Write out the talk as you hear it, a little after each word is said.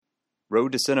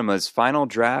Road to Cinema's Final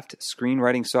Draft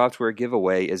screenwriting software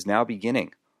giveaway is now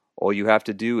beginning. All you have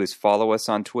to do is follow us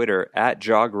on Twitter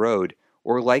 @JogRoad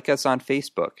or like us on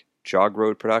Facebook, Jog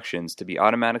Road Productions, to be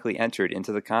automatically entered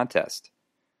into the contest.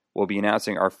 We'll be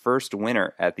announcing our first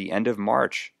winner at the end of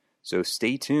March, so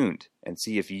stay tuned and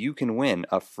see if you can win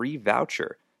a free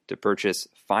voucher to purchase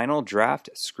Final Draft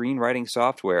screenwriting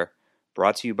software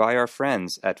brought to you by our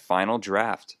friends at Final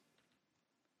Draft.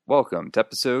 Welcome to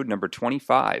episode number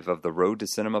 25 of the Road to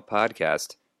Cinema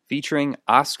podcast, featuring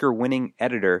Oscar-winning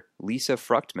editor Lisa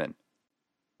Fruchtman.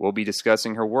 We'll be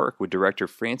discussing her work with director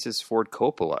Francis Ford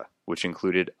Coppola, which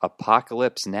included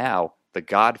Apocalypse Now, The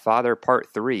Godfather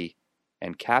Part 3,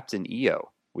 and Captain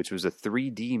EO, which was a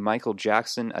 3D Michael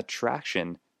Jackson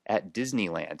attraction at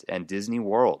Disneyland and Disney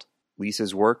World.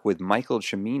 Lisa's work with Michael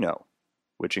Cimino,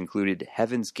 which included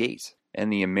Heaven's Gate, and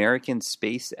the American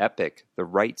space epic The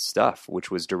Right Stuff,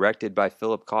 which was directed by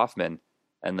Philip Kaufman,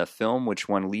 and the film which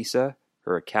won Lisa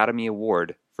her Academy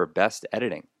Award for Best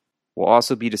Editing. We'll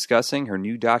also be discussing her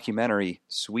new documentary,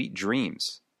 Sweet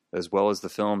Dreams, as well as the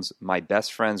films My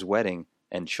Best Friend's Wedding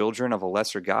and Children of a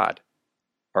Lesser God.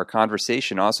 Our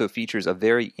conversation also features a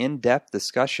very in-depth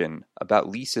discussion about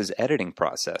Lisa's editing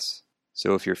process.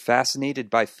 So if you're fascinated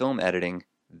by film editing,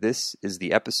 this is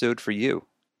the episode for you.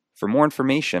 For more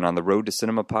information on the Road to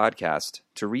Cinema podcast,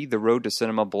 to read the Road to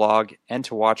Cinema blog, and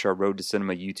to watch our Road to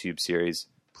Cinema YouTube series,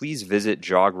 please visit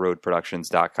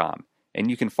jogroadproductions.com.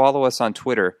 And you can follow us on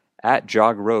Twitter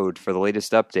 @JogRoad for the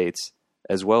latest updates,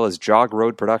 as well as Jog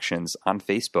Road Productions on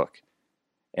Facebook.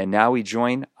 And now we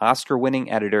join Oscar-winning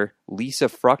editor Lisa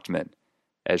Fruchtman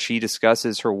as she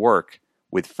discusses her work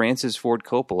with Francis Ford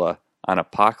Coppola on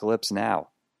Apocalypse Now.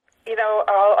 You know,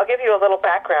 I'll give you a little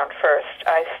background first.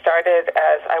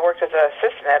 I worked as an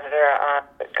assistant editor on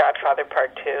Godfather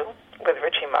Part 2 with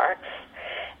Richie Marx.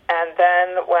 And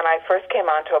then when I first came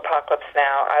on to Apocalypse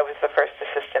Now, I was the first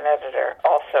assistant editor,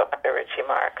 also under Richie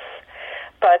Marx.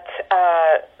 But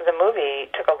the movie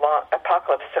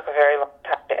Apocalypse took a very long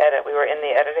time to edit. We were in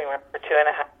the editing room for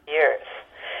 2.5 years.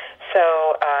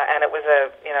 So, and it was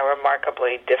a,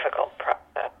 remarkably difficult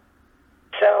process.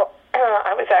 So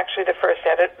I was actually the first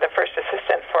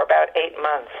assistant for about 8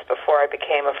 months before I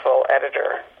became a full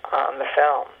editor on the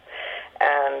film.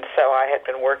 And so I had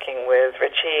been working with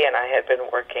Richie, and I had been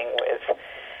working with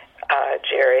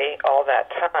Jerry all that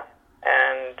time.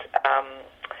 And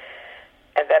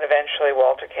then eventually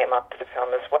Walter came up to the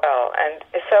film as well. And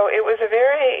so it was a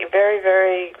very, very,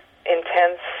 very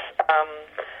intense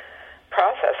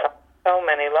process on so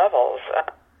many levels.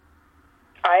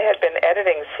 I had been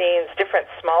editing scenes, different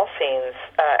small scenes,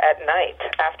 at night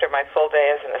after my full day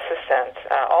as an assistant.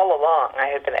 All along, I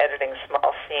had been editing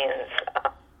small scenes,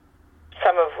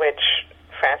 some of which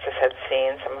Francis had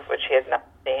seen, some of which he had not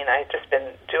seen. I had just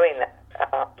been doing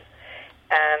that.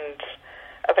 And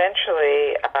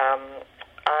eventually,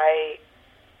 I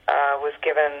was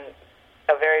given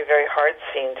a very, very hard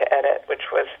scene to edit,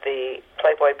 which was the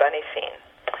Playboy Bunny scene.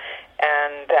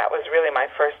 And that was really my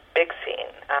first big scene.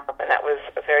 And that was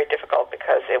very difficult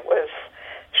because it was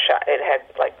shot, it had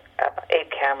like 8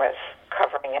 cameras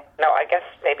covering it. No, I guess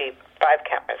maybe 5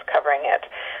 cameras covering it.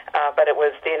 But it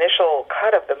was the initial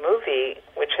cut of the movie,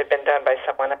 which had been done by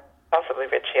someone, possibly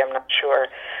Richie, I'm not sure,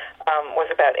 was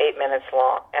about 8 minutes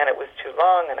long. And it was too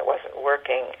long and it wasn't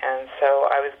working. And so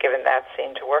I was given that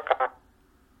scene to work on,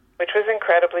 which was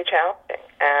incredibly challenging.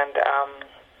 And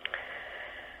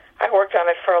I worked on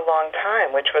it for a long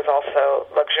time, which was also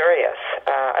luxurious.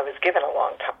 I was given a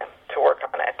long time to work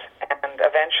on it. And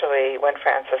eventually, when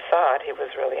Francis saw it, he was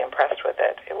really impressed with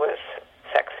it. It was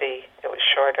sexy, it was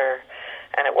shorter,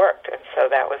 and it worked. And so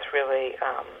that was really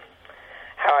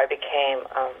how I became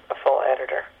a full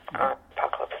editor on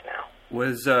Apocalypse Now.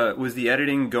 Was the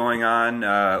editing going on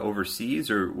overseas,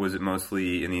 or was it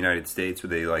mostly in the United States? Would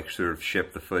they sort of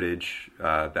ship the footage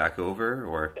back over,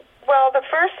 or? Well, the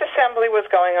first assembly was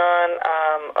going on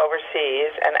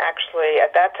overseas, and actually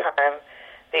at that time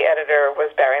the editor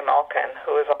was Barry Malkin,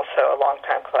 who was also a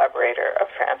longtime collaborator of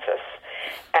Francis.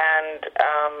 And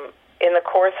in the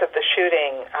course of the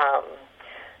shooting,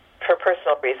 for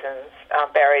personal reasons,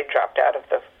 Barry dropped out of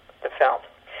the film.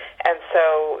 And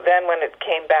so then when it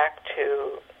came back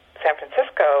to San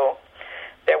Francisco,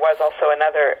 there was also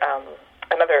another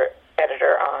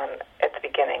editor on at the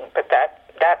beginning, but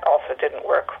that also didn't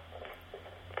work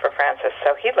for Francis,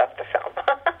 so he left the film.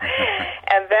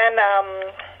 And then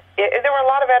there were a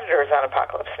lot of editors on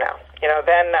Apocalypse Now.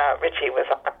 Then Richie was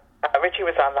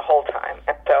on the whole time,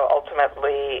 and so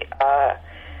ultimately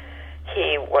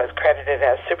he was credited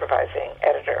as supervising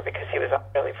editor because he was on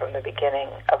really from the beginning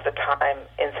of the time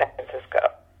in San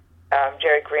Francisco.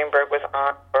 Jerry Greenberg was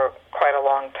on for quite a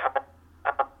long time,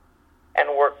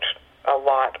 and worked a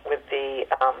lot with the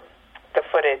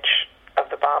footage of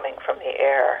the bombing from the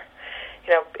air.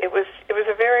 You know, it was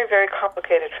a very, very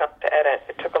complicated film to edit.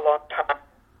 It took a long time.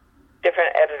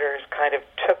 Different editors kind of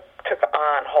took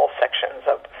on whole sections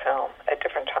of the film at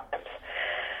different times.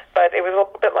 But it was a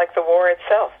little bit like the war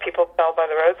itself. People fell by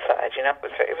the roadside. You know, it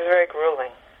was very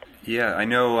grueling. Yeah, I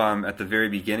know at the very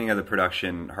beginning of the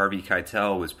production, Harvey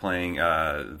Keitel was playing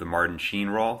the Martin Sheen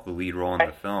role, the lead role in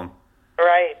the film.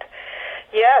 Right.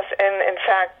 Yes, and in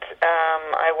fact,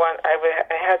 I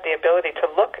had the ability to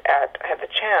I had the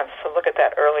chance to look at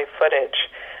that early footage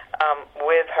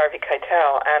with Harvey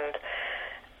Keitel, and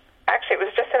actually it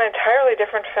was just an entirely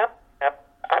different film.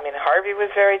 I mean, Harvey was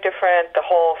very different, the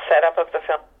whole setup of the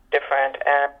film was different,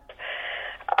 and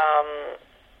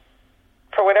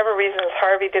for whatever reasons,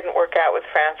 Harvey didn't work out with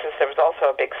Francis. There was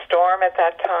also a big storm at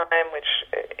that time,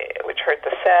 which hurt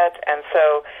the set, and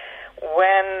so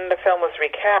when the film was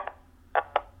recast,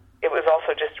 it was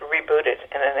also just rebooted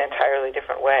in an entirely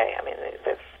different way. I mean,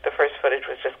 the first footage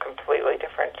was just completely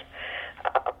different.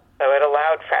 So it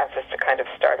allowed Francis to kind of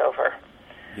start over.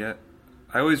 Yeah.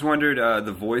 I always wondered,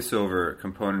 the voiceover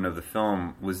component of the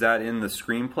film, was that in the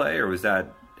screenplay, or was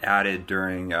that added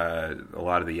during a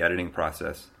lot of the editing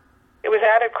process? It was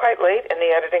added quite late in the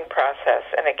editing process,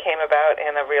 and it came about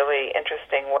in a really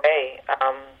interesting way.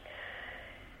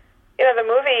 You know, the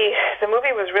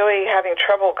movie was really having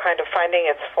trouble kind of finding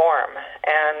its form,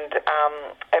 and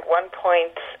at one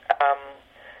point,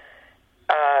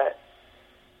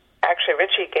 actually,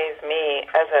 Ritchie gave me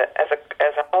as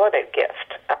a holiday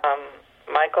gift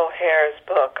Michael Hare's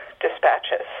book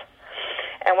Dispatches,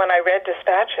 and when I read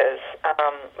Dispatches,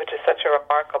 which is such a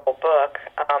remarkable book,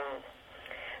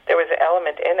 there was an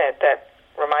element in it that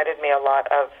reminded me a lot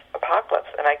of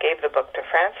Apocalypse, and I gave the book to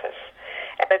Francis.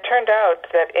 And it turned out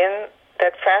that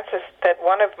that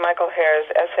one of Michael Hare's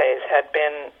essays had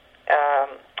been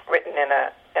written in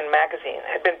a magazine,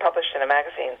 had been published in a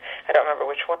magazine. I don't remember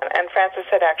which one. And Francis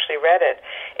had actually read it,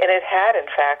 and it had, in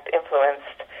fact,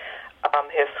 influenced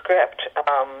his script,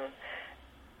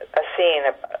 the scene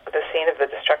of the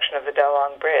destruction of the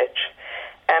Delong Bridge.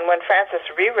 And when Francis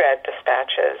reread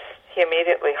Dispatches, he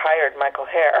immediately hired Michael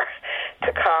Hare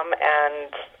to come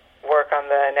and work on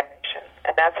the narration,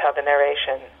 and that's how the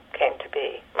narration came to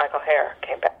be. Michael Hare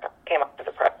came up to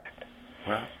the project.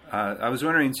 Well, I was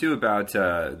wondering too about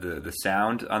the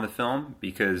sound on the film,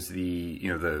 because the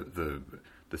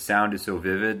sound is so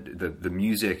vivid, the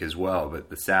music as well, but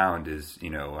the sound is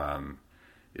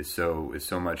is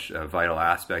so much a vital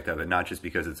aspect of it. Not just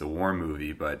because it's a war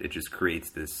movie, but it just creates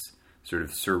this sort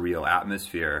of surreal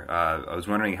atmosphere. I was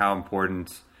wondering how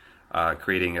important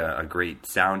creating a great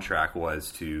soundtrack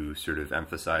was to sort of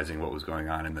emphasizing what was going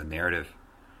on in the narrative.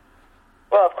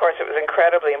 Well, of course, it was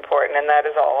incredibly important, and that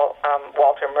is all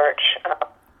Walter Murch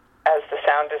as the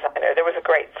sound designer. There was a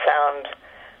great sound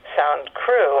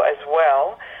crew as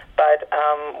well, but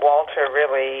Walter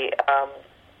really,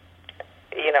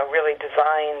 really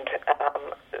designed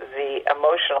the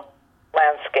emotional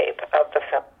landscape of the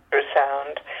film through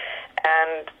sound.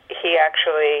 And he had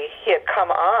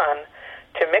come on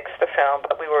to mix the film,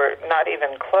 but we were not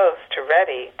even close to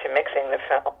ready to mixing the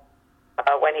film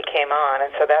when he came on,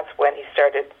 and so that's when he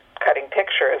started cutting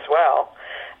picture as well.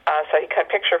 So he cut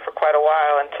picture for quite a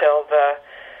while until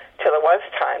it was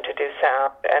time to do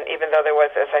sound. And even though there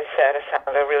was, as I said,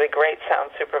 a really great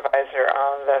sound supervisor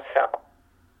on the film,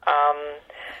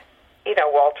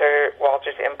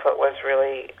 Walter's input was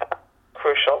really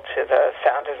crucial to the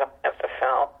sound design of the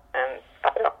film. And I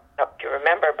don't know if you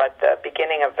remember, but the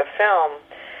beginning of the film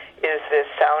is this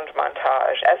sound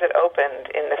montage. As it opened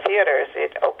in the theaters,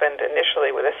 it opened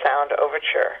initially with a sound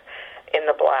overture in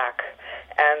the black.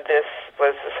 And this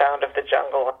was the sound of the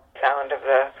jungle, the sound of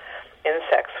the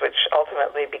insects, which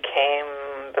ultimately became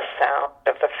the sound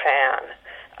of the fan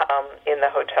in the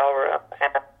hotel room.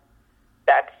 And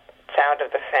that sound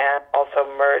of the fan also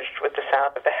merged with the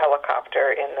sound of the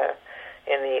helicopter in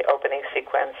the opening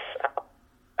sequence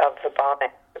of the bombing.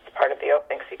 It's part of the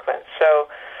opening sequence. So,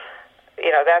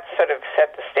 that sort of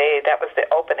set the stage. That was the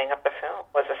opening of the film,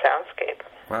 was a soundscape.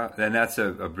 Wow, and that's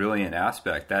a brilliant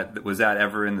aspect. Was that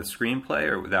ever in the screenplay,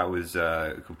 or that was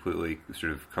completely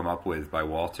sort of come up with by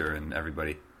Walter and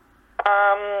everybody?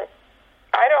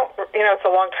 I don't, it's a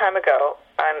long time ago,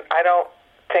 and I don't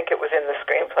think it was in the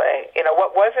screenplay.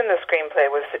 What was in the screenplay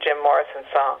was the Jim Morrison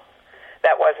song.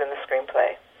 That was in the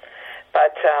screenplay.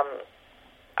 But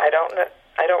I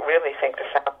don't really think the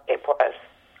soundscape was.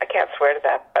 I can't swear to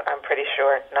that, but I'm pretty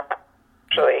sure not.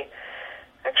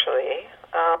 Actually,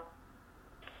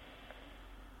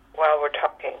 while we're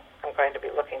talking, I'm going to be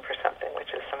looking for something which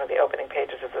which is some of the opening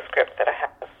pages of the script that I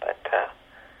have, but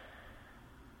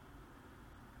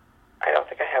I don't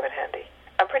think I have it handy.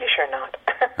 I'm pretty sure not.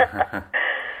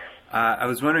 I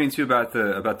was wondering too about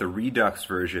the Redux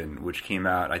version, which came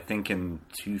out I think in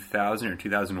 2000 or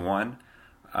 2001.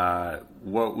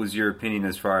 What was your opinion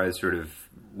as far as sort of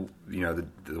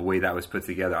the way that was put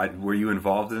together? Were you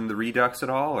involved in the Redux at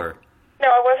all, or? No,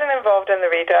 I wasn't involved in the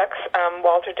Redux.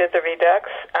 Walter did the Redux.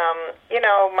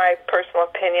 My personal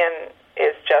opinion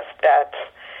is just that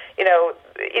it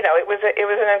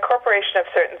was an incorporation of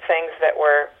certain things that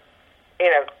were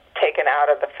taken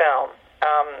out of the film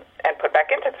and put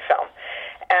back into the film.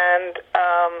 And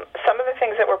some of the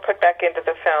things that were put back into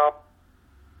the film,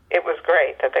 it was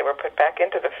great that they were put back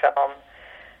into the film.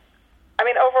 I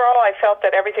mean, overall, I felt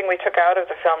that everything we took out of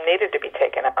the film needed to be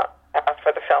taken out for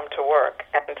the film to work.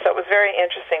 And so it was very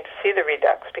interesting to see the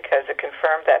Redux because it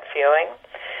confirmed that feeling.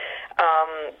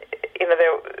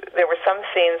 There were some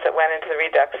scenes that went into the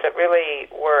Redux that really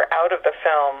were out of the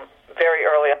film very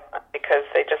early on because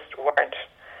they just weren't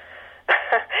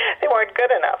they weren't good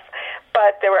enough.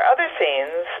 But there were other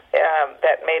scenes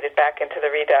that made it back into the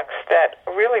Redux that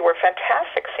really were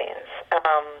fantastic scenes.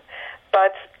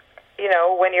 But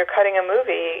when you're cutting a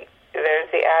movie,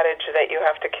 there's the adage that you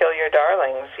have to kill your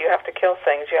darlings. You have to kill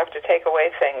things. You have to take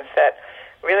away things that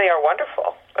really are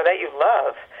wonderful or that you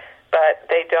love, but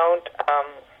they don't.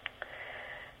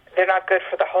 They're not good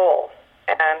for the whole.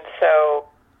 And so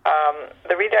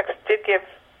the Redux did give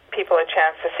people a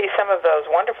chance to see some of those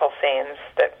wonderful scenes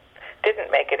that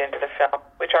didn't make it into the film,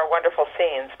 which are wonderful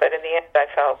scenes. But in the end, I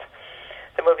felt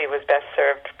the movie was best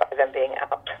served by them being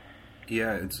out.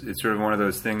 Yeah, it's sort of one of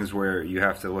those things where you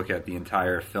have to look at the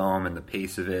entire film and the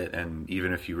pace of it, and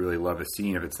even if you really love a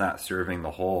scene, if it's not serving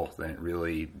the whole, then it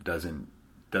really doesn't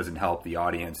help the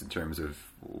audience in terms of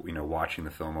watching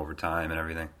the film over time and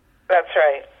everything. That's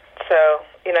right. So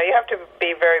you have to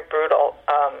be very brutal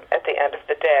at the end of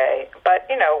the day. But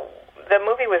the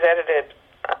movie was edited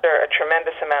under a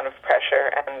tremendous amount of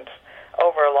pressure and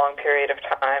over a long period of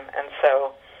time, and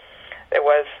so it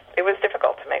was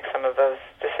difficult to make some of those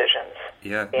decisions.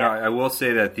 Yeah. No, I will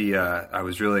say that I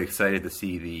was really excited to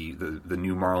see the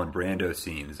new Marlon Brando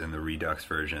scenes in the Redux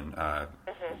version,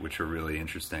 which were really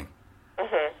interesting.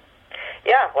 Mm-hmm.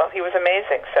 Yeah, well, he was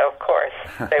amazing, so of course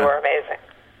they were amazing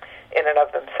in and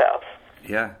of themselves.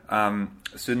 Yeah.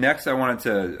 So next, I wanted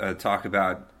to talk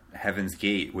about Heaven's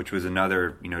Gate, which was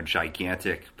another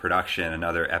gigantic production,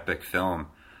 another epic film,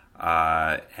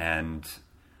 and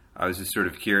I was just sort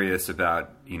of curious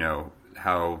about,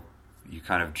 how you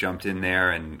kind of jumped in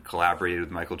there and collaborated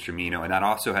with Michael Cimino, and that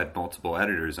also had multiple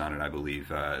editors on it, I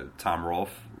believe. Tom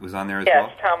Rolfe was on there as well?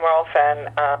 Yes, Tom Rolfe and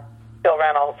Bill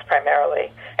Reynolds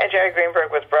primarily. And Jerry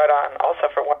Greenberg was brought on also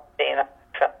for one scene.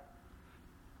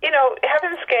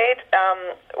 Heaven's Gate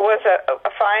was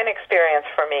a fine experience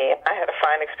for me. I had a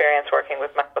fine experience working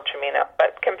with Michael Cimino,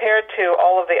 but compared to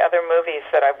all of the other movies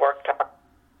that I've worked on,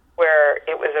 where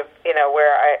it was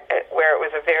where it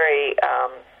was a very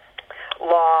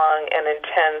long and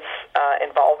intense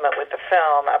involvement with the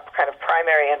film, a kind of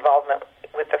primary involvement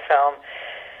with the film.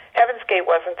 Heaven's Gate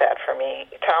wasn't that for me.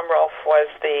 Tom Rolfe was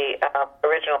the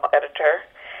original editor,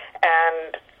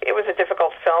 and it was a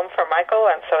difficult film for Michael,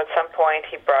 and so at some point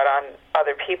he brought on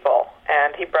other people,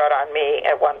 and he brought on me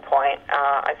at one point,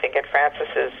 I think at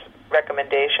Francis's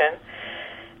recommendation.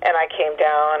 And I came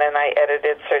down and I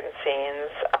edited certain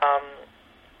scenes,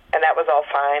 and that was all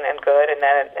fine and good. And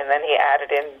then he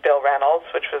added in Bill Reynolds,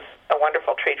 which was a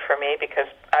wonderful treat for me because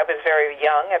I was very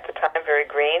young at the time, very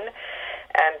green,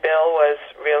 and Bill was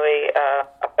really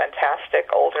a fantastic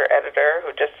older editor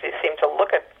who just seemed to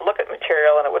look at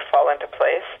material and it would fall into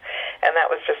place. And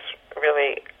that was just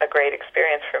really a great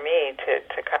experience for me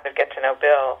to kind of get to know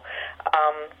Bill.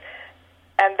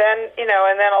 And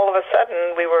then all of a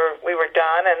sudden we were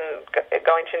done and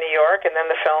going to New York, and then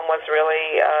the film was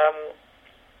really,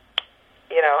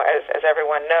 as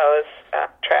everyone knows,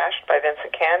 trashed by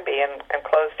Vincent Canby and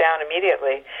closed down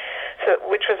immediately. So,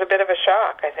 which was a bit of a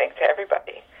shock, I think, to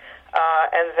everybody.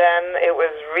 And then it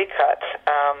was recut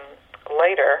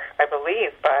later, I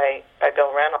believe, by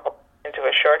Bill Reynolds into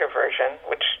a shorter version,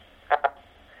 which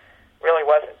really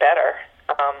wasn't better.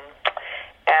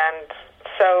 And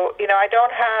so, I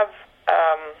don't have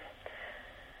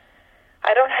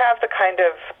the kind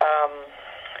of,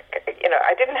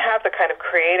 I didn't have the kind of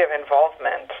creative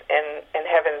involvement in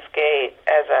Heaven's Gate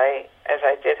as I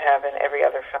did have in every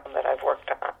other film that I've worked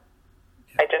on.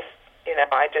 I just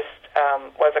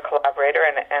was a collaborator,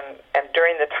 and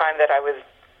during the time that I was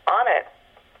on it,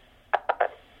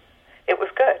 it was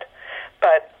good,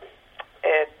 but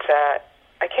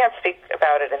I can't speak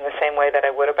about it in the same way that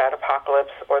I would about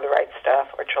Apocalypse or The Right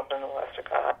Stuff or Children of the Lesser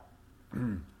God,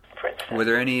 for instance. Were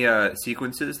there any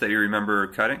sequences that you remember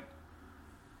cutting?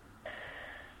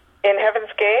 In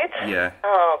Heaven's Gate? Yeah.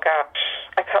 Oh, gosh.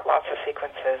 I cut lots of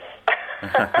sequences.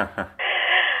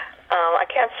 I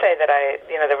can't say that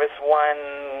there was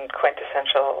one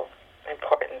quintessential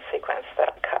important sequence that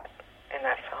I cut in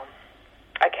that film.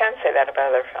 I can say that about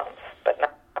other films, but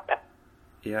not that.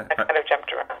 Yeah. I kind of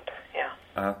jumped around,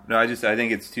 yeah. No, I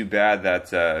think it's too bad that,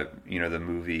 the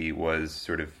movie was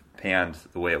sort of panned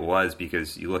the way it was,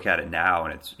 because you look at it now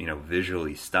and it's,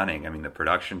 visually stunning. I mean, the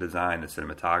production design, the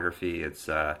cinematography, it's,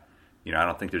 I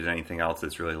don't think there's anything else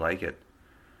that's really like it.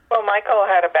 Well, Michael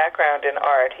had a background in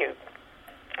art. He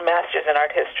master's in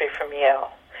art history from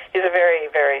Yale. He's a very,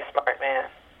 very smart man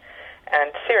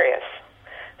and serious.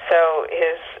 So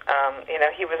his,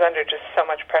 he was under just so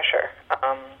much pressure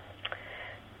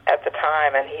at the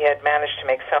time, and he had managed to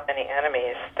make so many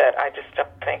enemies that I just don't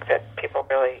think that people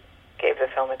really gave the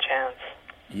film a chance.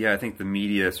 Yeah, I think the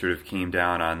media sort of came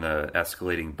down on the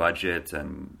escalating budget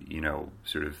and,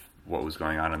 sort of what was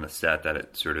going on the set, that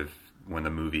it sort of, when the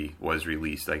movie was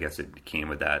released, I guess it came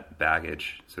with that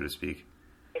baggage, so to speak.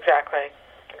 Exactly.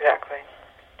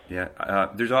 Yeah.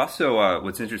 There's also,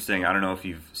 what's interesting, I don't know if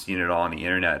you've seen it all on the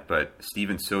internet, but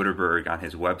Steven Soderbergh on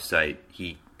his website,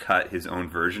 he cut his own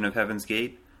version of Heaven's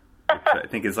Gate, which I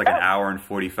think is like an hour and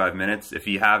 45 minutes. If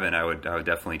you haven't, I would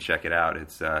definitely check it out.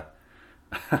 It's Is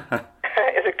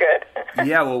it good?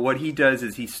 Yeah, well, what he does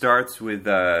is he starts with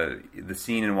the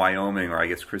scene in Wyoming where I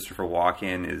guess Christopher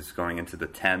Walken is going into the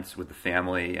tents with the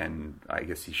family, and I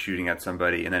guess he's shooting at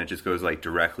somebody, and then it just goes like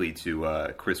directly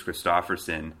to Chris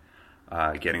Christopherson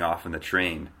getting off on the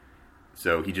train.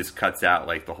 So he just cuts out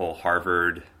like the whole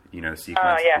Harvard, sequence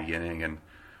at the beginning, and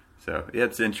so yeah,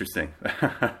 it's interesting.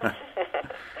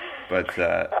 But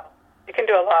you can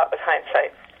do a lot with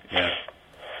hindsight.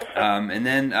 Yeah. And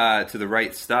then to The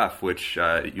Right Stuff, which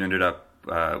you ended up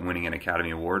winning an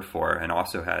Academy Award for, and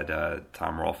also had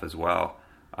Tom Rolfe as well.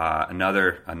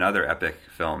 Another epic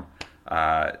film.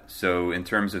 So in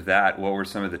terms of that, what were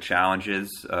some of the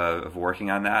challenges of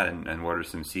working on that, and what are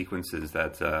some sequences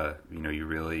that you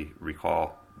really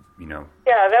recall? Yeah,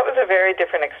 that was a very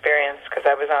different experience because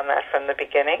I was on that from the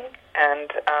beginning,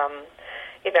 and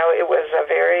it was a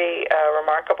very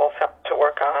remarkable film to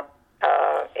work on.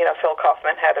 Phil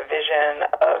Kaufman had a vision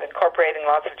of incorporating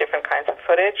lots of different kinds of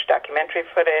footage, documentary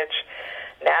footage,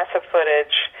 NASA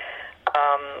footage,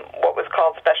 what was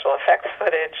called special effects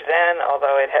footage then,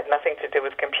 although it had nothing to do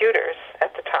with computers at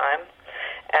the time,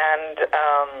 and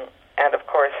of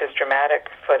course his dramatic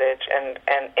footage, and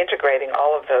integrating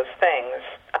all of those things.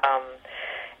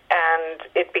 And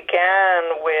it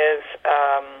began with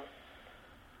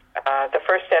the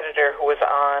first editor who was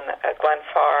on, Glenn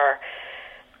Farr,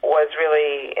 was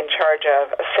really in charge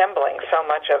of assembling so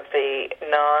much of the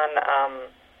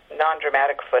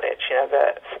non-dramatic footage,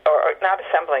 or not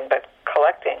assembling, but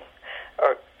collecting,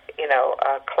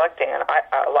 collecting a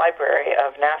library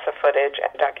of NASA footage and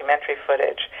documentary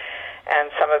footage. And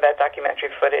some of that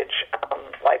documentary footage,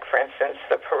 like, for instance,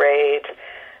 the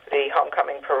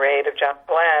homecoming parade of John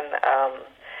Glenn,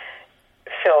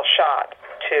 Phil shot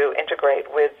to integrate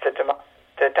with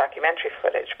the documentary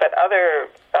footage. But other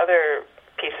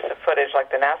pieces of footage, like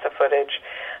the NASA footage,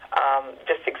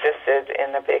 just existed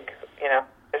in a big,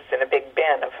 just in a big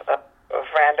bin of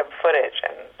random footage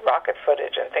and rocket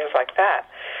footage and things like that.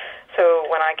 So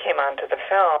when I came onto the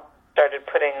film, started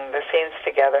putting the scenes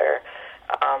together,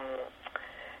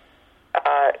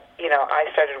 I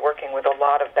started working with a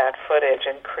lot of that footage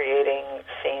and creating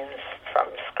scenes from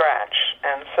scratch.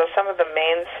 And so some of the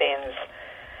main scenes,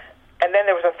 and then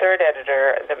there was a third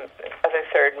editor. The other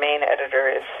third main editor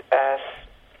is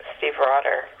Steve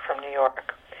Rotter from New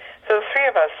York. So the three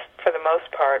of us, for the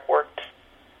most part, worked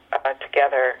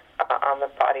together on the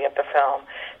body of the film.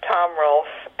 Tom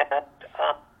Rolfe and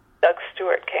Doug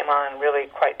Stewart came on really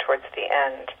quite towards the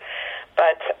end.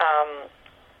 But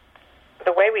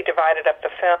the way we divided up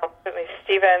the film, certainly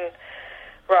Stephen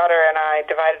Rotter and I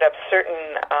divided up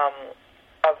certain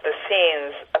of the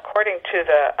scenes according to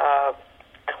the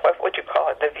what would you call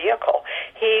it, the vehicle.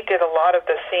 He did a lot of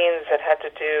the scenes that had to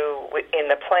do in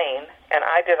the plane, and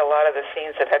I did a lot of the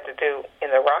scenes that had to do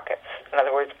in the rockets, in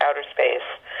other words, outer space.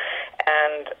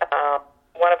 And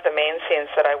one of the main scenes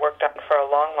that I worked on for a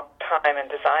long, long time and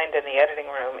designed in the editing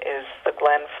room is the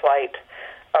Glenn flight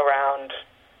around,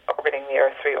 orbiting the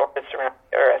Earth, 3 orbits around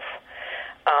the Earth.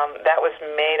 That was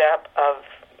made up of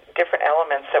different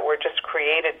elements that were just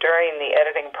created during the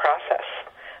editing process.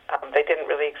 They didn't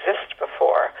really exist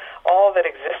before. All that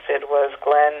existed was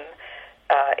Glenn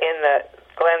in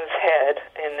Glenn's head,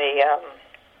 in the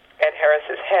Ed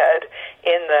Harris's head,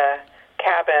 in the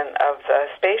cabin of the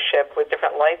spaceship with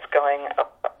different lights going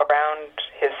around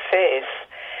his face.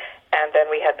 And then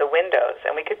we had the windows,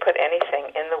 and we could put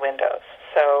anything in the windows.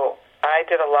 So I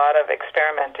did a lot of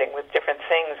experimenting with different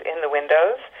things in the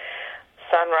windows,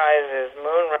 sunrises,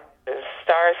 moonrises,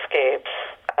 starscapes,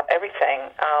 everything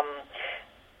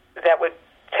that would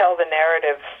tell the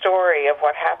narrative story of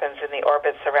what happens in the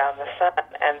orbits around the sun.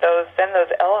 And those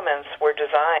elements were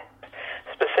designed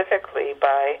specifically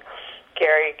by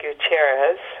Gary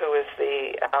Gutierrez, who is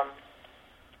the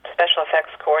special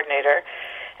effects coordinator,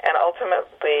 and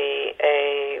ultimately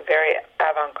a very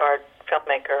avant-garde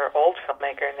filmmaker, old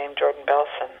filmmaker named Jordan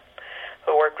Belson,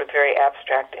 who worked with very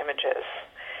abstract images.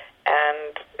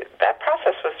 And that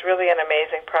process was really an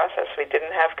amazing process. We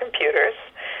didn't have computers.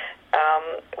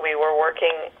 We were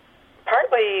working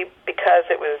partly because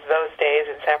it was those days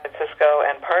in San Francisco,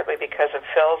 and partly because of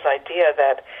Phil's idea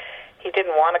that he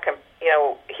didn't want to,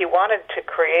 he wanted to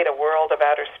create a world of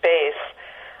outer space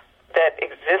that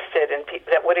existed and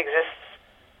that would exist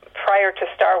prior to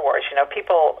Star Wars.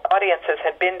 Audiences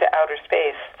had been to outer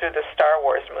space through the Star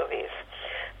Wars movies,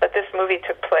 but this movie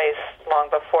took place long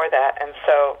before that, and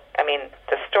so,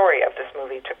 the story of this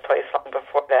movie took place long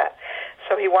before that.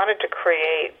 So he wanted to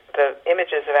create the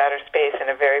images of outer space in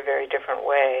a very, very different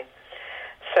way.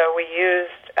 So we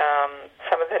used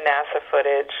some of the NASA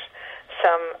footage,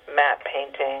 some matte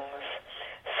paintings,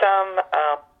 some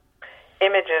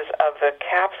images of the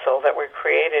capsule that were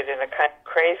created in a kind of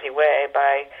crazy way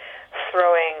by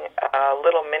throwing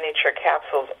little miniature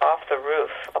capsules off the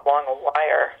roof along a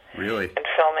wire. Really? And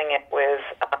filming it with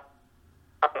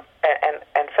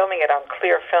and filming it on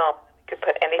clear film. You could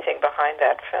put anything behind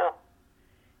that film.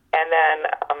 And then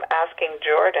asking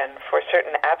Jordan for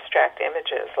certain abstract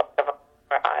images, like of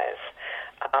eyes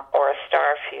or a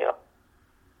star field.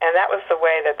 And that was the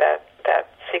way that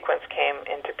sequence came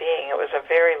into being. It was a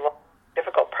very long,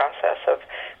 difficult process of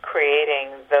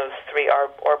creating those three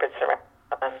orbits around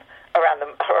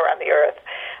the Earth,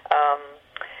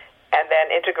 and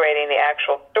then integrating the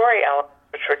actual story elements,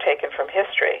 which were taken from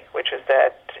history, which is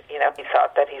that he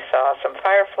thought that he saw some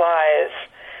fireflies,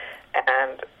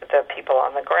 and the people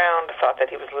on the ground thought that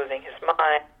he was losing his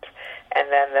mind,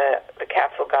 and then the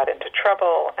capsule got into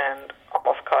trouble and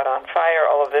almost caught on fire.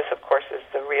 All of this, of course, is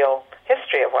the real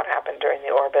history of what happened during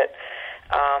the orbit,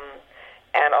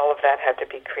 and all of that had to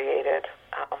be created.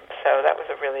 So that was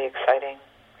a really exciting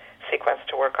sequence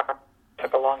to work on. It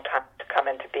took a long time to come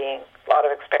into being. A lot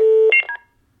of experience.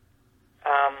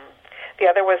 The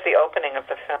other was the opening of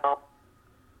the film,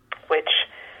 which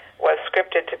was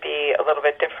scripted to be a little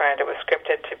bit different. It was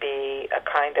scripted to be a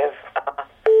kind of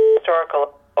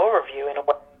historical overview in a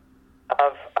way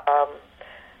of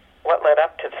what led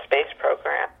up to the space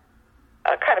program,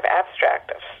 a kind of abstract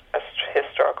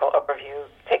historical overview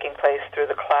taking place through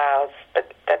the clouds,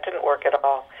 but that didn't work at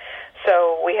all.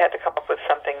 So we had to come up with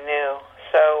something new.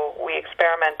 So we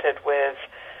experimented with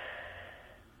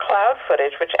cloud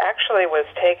footage, which actually was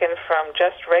taken from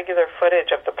just regular footage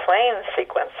of the plane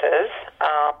sequences,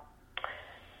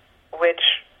 which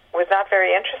was not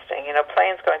very interesting.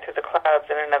 Planes going through the clouds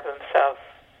in and of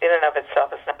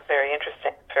itself is not very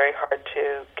interesting. It's very hard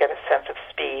to get a sense of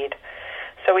speed.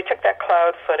 So we took that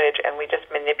cloud footage and we just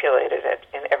manipulated it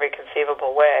in every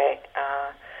conceivable way,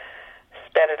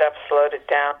 sped it up, slowed it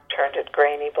down, turned it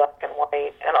grainy, black and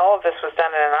white. And all of this was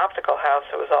done in an optical house.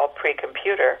 It was all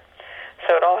pre-computer.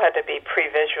 So it all had to be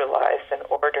pre-visualized and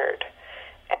ordered.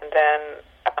 And then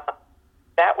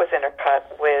that was intercut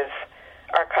with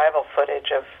archival footage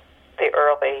of the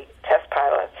early test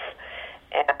pilots.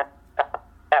 And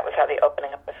that was how the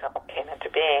opening of the film came into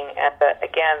being. And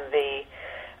again, the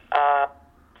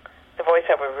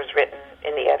voiceover was written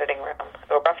in the editing room.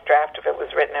 A rough draft of it was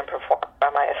written and performed by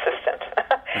my assistant.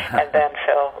 And then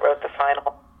Phil wrote the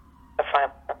final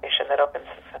narration that opens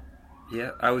the film.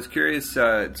 Yeah, I was curious,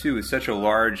 too, with such a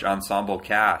large ensemble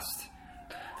cast,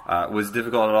 was it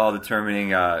difficult at all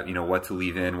determining, what to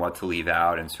leave in, what to leave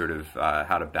out, and sort of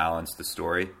how to balance the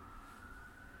story?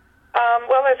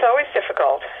 Well, it's always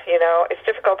difficult. It's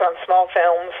difficult on small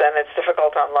films, and it's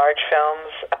difficult on large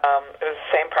films. It was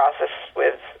the same process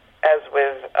as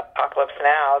with Apocalypse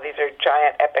Now. These are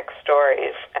giant epic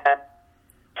stories, and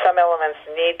some elements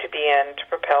need to be in to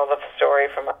propel the story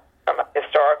from a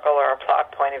historical or a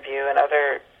plot point of view, and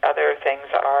other things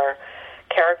are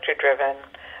character-driven.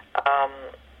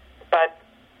 But,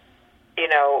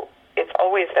 it's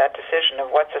always that decision of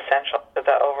what's essential to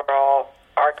the overall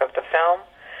arc of the film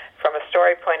from a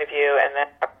story point of view and then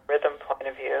a rhythm point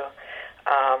of view.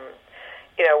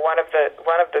 One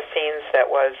of the scenes that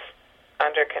was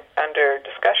under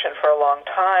discussion for a long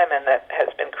time, and that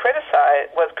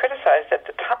was criticized at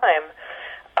the time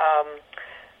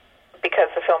because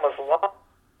the film was long,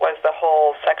 was the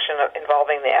whole section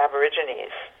involving the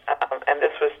Aborigines, and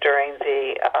this was during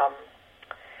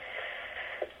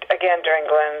during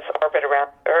Glenn's orbit around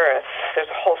Earth. There's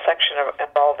a whole section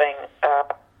involving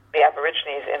the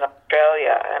Aborigines in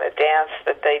Australia and a dance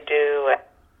that they do,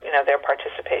 their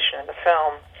participation in the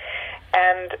film.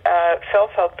 And Phil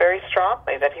felt very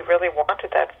strongly that he really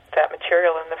wanted that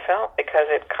material in the film because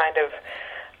it kind of,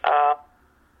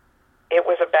 it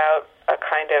was about a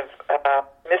kind of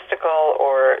mystical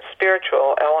or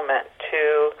spiritual element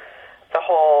to the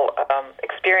whole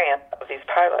experience of these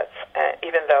pilots,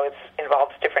 even though it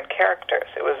involves different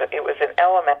characters. It was an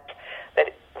element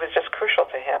that was just crucial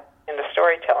to him in the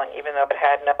storytelling, even though it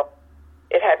had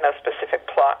no specific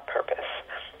plot purpose.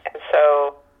 And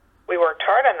so we worked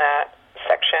hard on that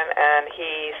section, and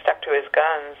he stuck to his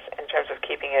guns in terms of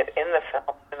keeping it in the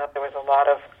film, even though there was a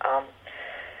lot of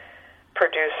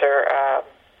producer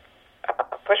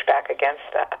pushback against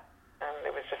that. And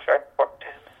it was just very important to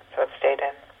him, so it stayed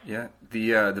in. Yeah,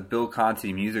 the Bill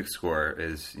Conti music score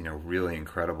is really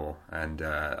incredible, and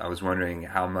I was wondering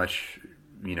how much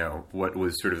what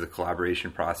was sort of the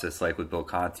collaboration process like with Bill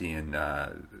Conti and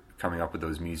coming up with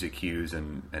those music cues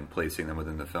and placing them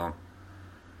within the film.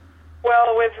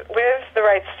 Well, with The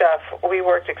Right Stuff, we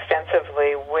worked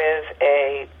extensively with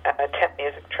a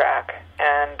 10-music track,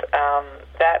 and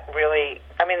that really,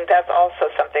 that's also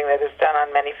something that is done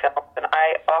on many films, and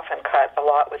I often cut a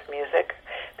lot with music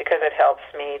because it helps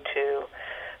me to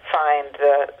find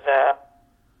the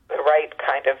right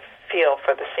kind of feel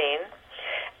for the scene.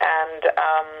 And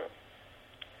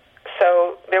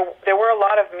so there were a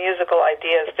lot of musical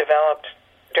ideas developed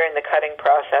during the cutting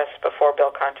process before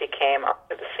Bill Conti came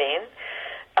onto the scene.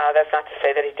 That's not to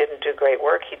say that he didn't do great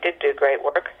work. He did do great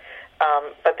work.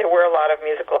 But there were a lot of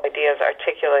musical ideas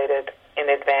articulated in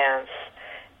advance.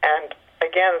 And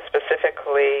again,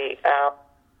 specifically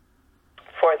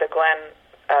for the Glenn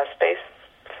space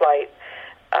flight,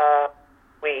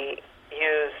 we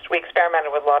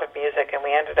experimented with a lot of music, and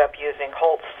we ended up using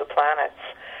Holt's The Planets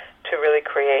to really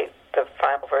create the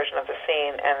final version of the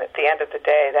scene. And at the end of the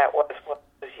day, that was what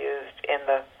was used in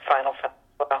the final film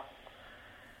as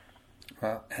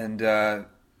well. And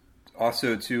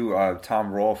also, too,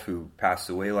 Tom Rolfe, who passed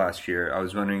away last year, I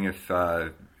was wondering if,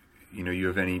 you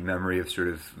have any memory of sort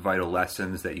of vital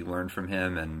lessons that you learned from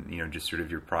him and, just sort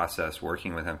of your process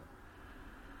working with him.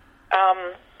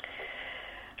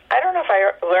 I don't know if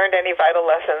I learned any vital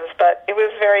lessons, but it was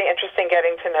very interesting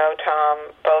getting to know Tom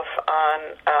both on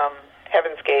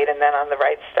Heaven's Gate and then on The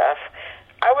Right Stuff.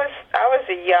 I was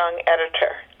a young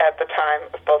editor at the time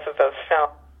of both of those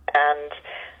films, and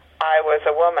I was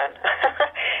a woman,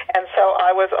 and so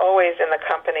I was always in the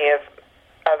company of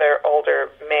other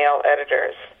older male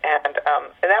editors, and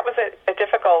that was a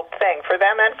difficult thing for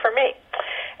them and for me.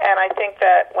 And I think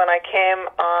that when I came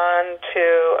on to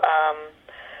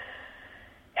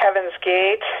Heaven's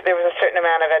Gate, there was a certain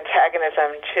amount of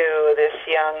antagonism to this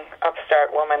young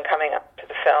upstart woman coming up to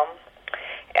the film.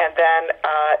 And then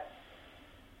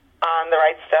on The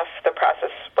Right Stuff, the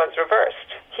process was reversed.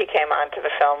 He came onto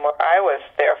the film where I was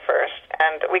there first,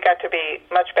 and we got to be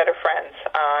much better friends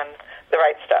on The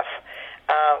Right Stuff.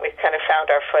 We kind of found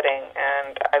our footing,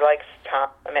 and I liked Tom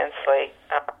immensely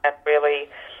and really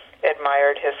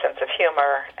admired his sense of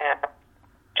humor and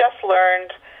just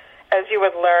learned, as you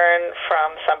would learn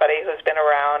from somebody who's been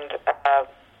around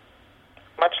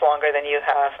much longer than you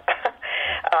have,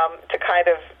 to kind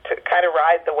of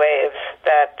ride the waves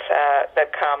that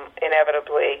come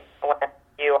inevitably when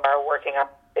you are working on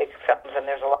big films and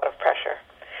there's a lot of pressure.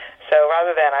 So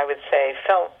rather than, I would say,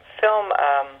 film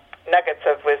nuggets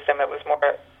of wisdom, it was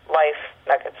more life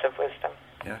nuggets of wisdom.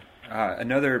 Yeah.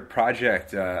 Another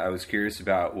project I was curious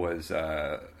about was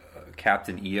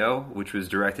Captain EO, which was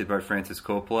directed by Francis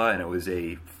Coppola, and it was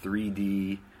a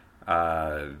 3D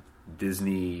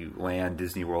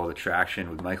Disney World attraction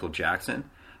with Michael Jackson.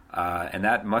 And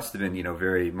that must have been,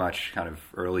 very much kind of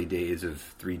early days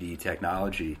of 3D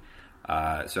technology.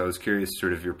 So I was curious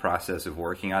sort of your process of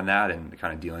working on that and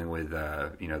kind of dealing with,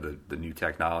 the new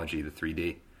technology, the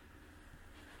 3D.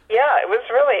 Yeah, it was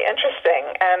really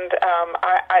interesting. And,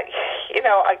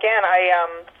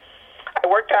 I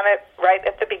worked on it right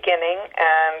at the beginning,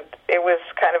 and it was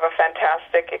kind of a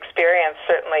fantastic experience,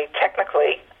 certainly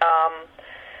technically,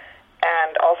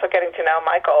 and also getting to know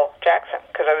Michael Jackson,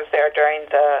 because I was there during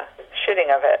the shooting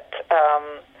of it.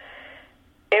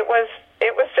 It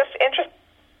was just interesting,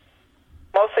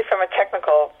 mostly from a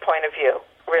technical point of view,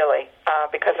 really,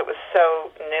 because it was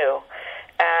so new.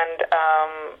 And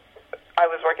I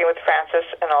was working with Francis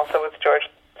and also with George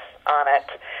on it.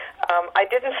 I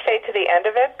didn't stay to the end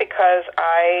of it because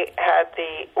I had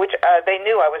they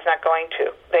knew I was not going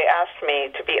to. They asked me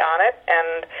to be on it,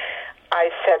 and I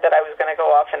said that I was going to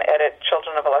go off and edit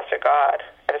Children of a Lesser God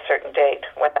at a certain date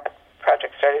when that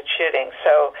project started shooting.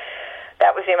 So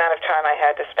that was the amount of time I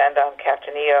had to spend on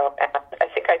Captain EO, and I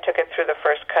think I took it through the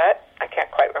first cut. I can't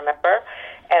quite remember.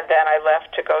 And then I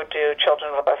left to go do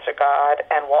Children of a Lesser God,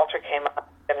 and Walter came up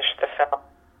and finished the film.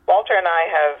 Walter and I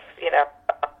have,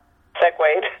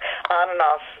 segued on and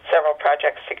off several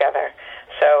projects together.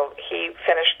 So he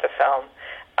finished the film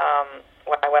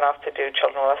when I went off to do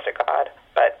Children of a Lesser God.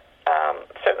 But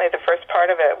certainly the first part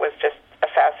of it was just a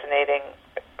fascinating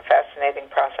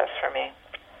process for me.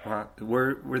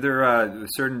 Were there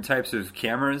certain types of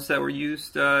cameras that were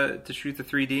used to shoot the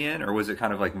 3D in, or was it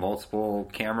kind of like multiple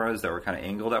cameras that were kind of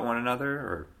angled at one another?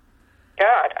 Or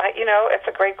God, it's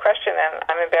a great question, and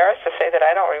I'm embarrassed to say that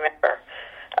I don't remember.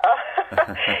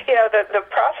 The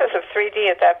process of 3D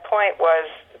at that point was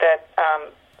that,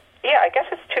 I guess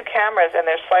it's two cameras, and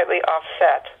they're slightly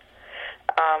offset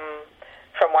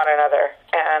from one another.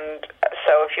 And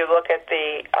so if you look at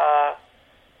the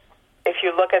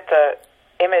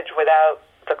image without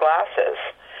the glasses,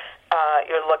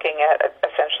 you're looking at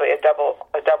essentially a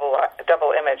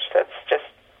double image that's just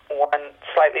one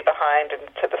slightly behind and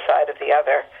to the side of the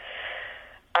other.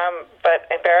 But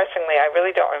embarrassingly, I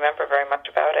really don't remember very much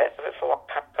about it. It was a long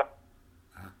time ago.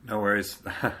 No worries.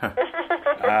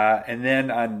 And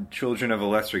then on Children of a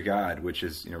Lesser God, which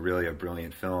is really a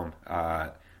brilliant film,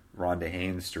 Rhonda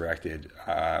Haines directed.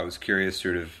 I was curious,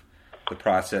 sort of the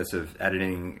process of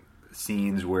editing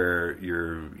scenes where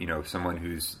you're someone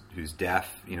who's deaf,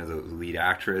 the lead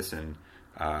actress, and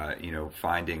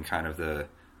finding kind of the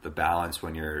balance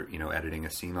when you're editing a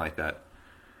scene like that.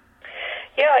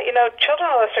 Yeah, Children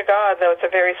of a Lesser God, though it's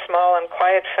a very small and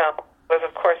quiet film, was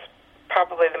of course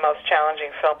probably the most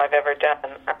challenging film I've ever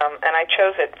done, and I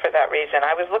chose it for that reason.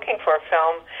 I was looking for a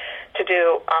film to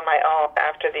do on my own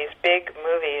after these big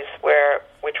movies,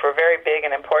 which were very big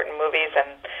and important movies,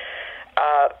 and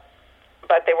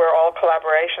but they were all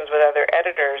collaborations with other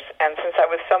editors. And since I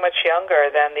was so much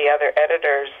younger than the other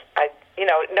editors,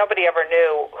 nobody ever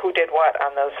knew who did what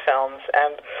on those films,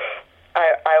 and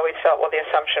I always felt, well, the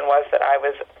assumption was that I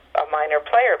was a minor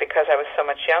player because I was so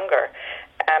much younger,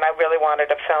 and I really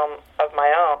wanted a film of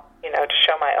my own, to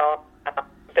show my own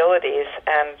abilities.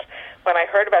 And when I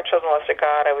heard about Children of a Lesser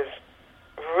God, I was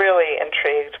really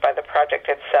intrigued by the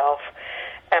project itself,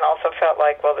 and also felt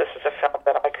like, well, this is a film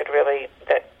that I could really,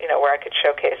 where I could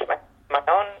showcase my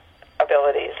own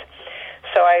abilities.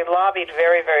 So I lobbied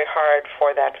very, very hard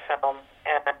for that film,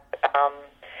 and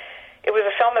it was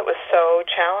a film that was so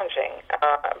challenging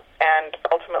and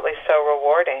ultimately so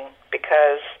rewarding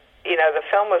because, the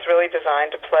film was really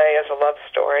designed to play as a love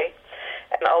story,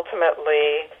 and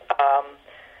ultimately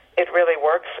it really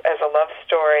works as a love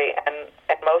story, and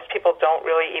most people don't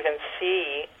really even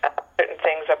see certain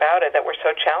things about it that were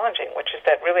so challenging, which is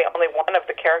that really only one of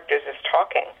the characters is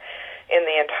talking in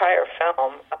the entire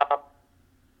film,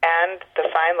 and the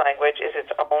sign language is its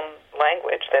own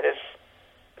language that is,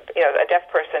 a deaf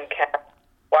person can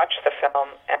watch the film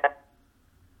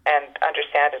and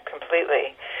understand it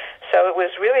completely. So it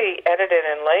was really edited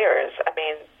in layers. I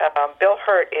mean, Bill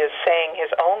Hurt is saying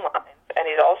his own lines, and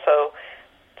he's also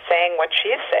saying what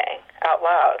she's saying out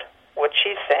loud, what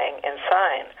she's saying in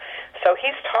sign. So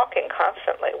he's talking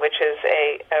constantly, which is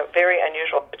a very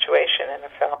unusual situation in a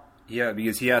film. Yeah,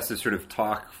 because he has to sort of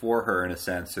talk for her in a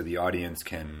sense so the audience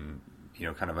can,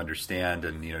 kind of understand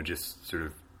and, just sort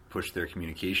of push their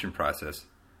communication process.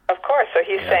 Of course. So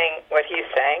he's saying what he's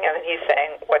saying, and then he's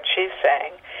saying what she's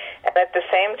saying. And at the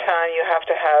same time, you have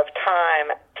to have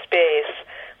time, space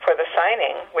for the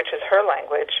signing, which is her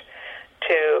language,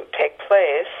 to take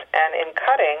place. And in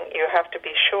cutting, you have to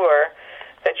be sure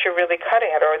that you're really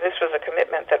cutting it, or this was a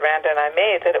commitment that Randa and I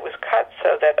made, that it was cut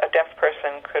so that a deaf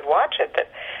person could watch it.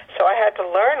 So I had to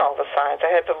learn all the signs.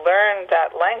 I had to learn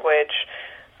that language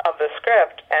of the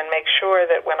script and make sure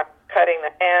that when I'm cutting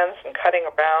the hands and cutting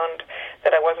around,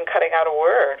 that I wasn't cutting out a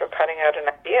word or cutting out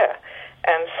an idea.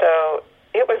 And so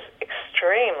it was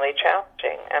extremely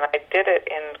challenging, and I did it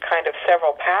in kind of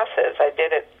several passes. I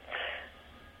did it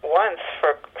once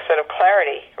for sort of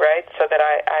clarity, right, so that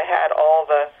I had all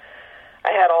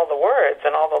the words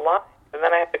and all the lines, and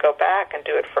then I had to go back and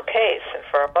do it for pace and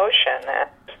for emotion and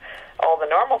all the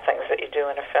normal things that you do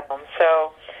in a film.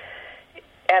 So,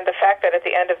 and the fact that at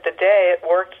the end of the day it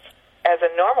worked as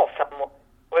a normal film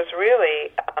was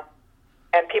really,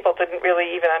 and people didn't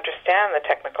really even understand the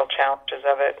technical challenges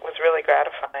of it was really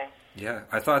gratifying. Yeah,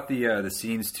 I thought the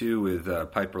scenes too with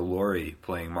Piper Laurie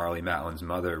playing Marlee Matlin's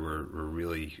mother were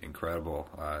really incredible.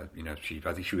 I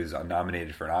think she was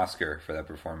nominated for an Oscar for that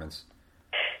performance.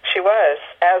 She was,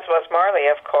 as was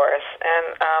Marlee, of course.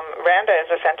 And Randa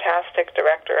is a fantastic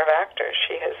director of actors.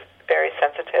 She is very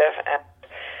sensitive and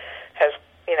has,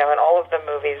 in all of the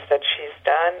movies that she's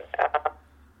done,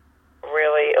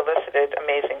 really elicited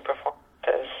amazing performances.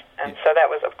 And so that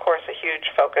was, of course, a huge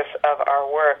focus of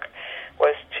our work,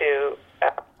 was to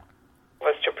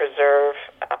preserve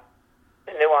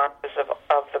the nuances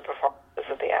of the performances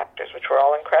of the actors, which were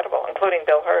all incredible, including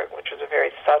Bill Hurt, which was a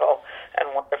very subtle and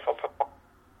wonderful performance.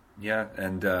 Yeah,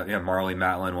 and Marlee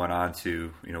Matlin went on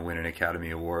to win an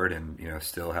Academy Award, and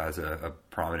still has a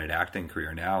prominent acting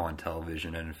career now on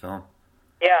television and in film.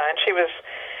 Yeah, and she was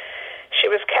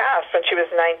cast when she was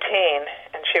 19,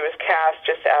 and she was cast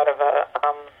just out of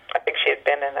I think she had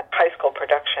been in a high school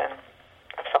production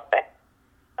of something.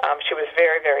 She was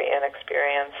very, very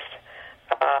inexperienced,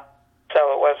 so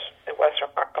it was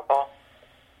remarkable.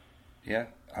 Yeah.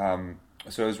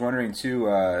 So I was wondering too,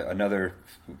 another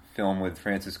film with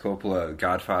Francis Coppola,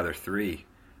 Godfather 3,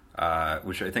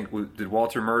 which I think did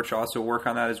Walter Murch also work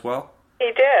on that as well?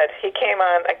 He did. He came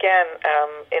on again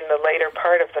in the later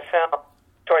part of the film,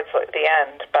 towards the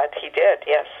end, but he did,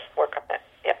 yes, work on it.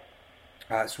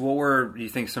 Yeah. So what were, do you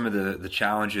think, some of the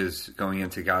challenges going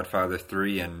into Godfather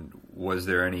 3, and was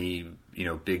there any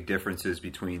big differences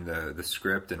between the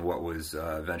script and what was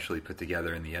eventually put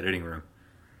together in the editing room?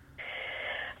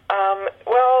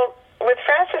 Well, with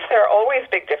Francis, there are always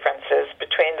big differences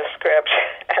between the script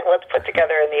and what's put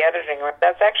together in the editing room.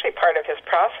 That's actually part of his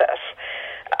process,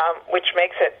 which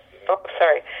makes it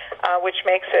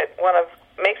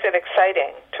makes it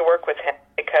exciting to work with him,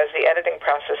 because the editing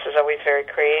process is always very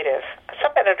creative. Some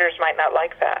editors might not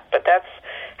like that, but that's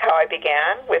how I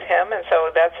began with him, and so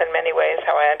that's in many ways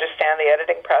how I understand the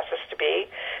editing process to be,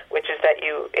 which is that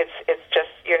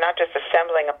you're not just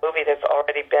assembling a movie that's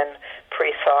already been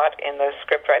pre-thought in the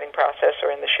script writing process or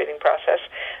in the shooting process.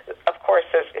 Of course,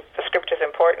 the script is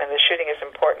important and the shooting is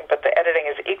important, but the editing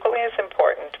is equally as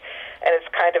important, and it's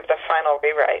kind of the final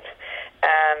rewrite.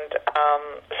 And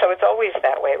so it's always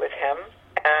that way with him.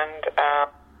 And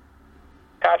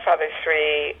Godfather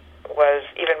 3 was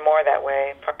even more that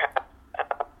way, perhaps,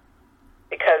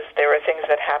 because there were things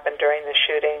that happened during the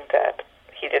shooting that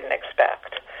he didn't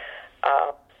expect.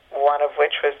 One of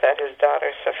which was that his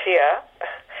daughter, Sophia,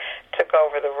 took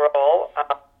over the role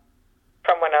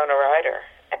from Winona Ryder.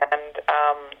 And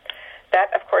that,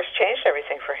 of course, changed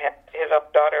everything for him. His own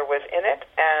daughter was in it,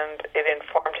 and it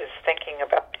informed his thinking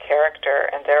about character,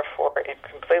 and therefore it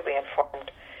completely informed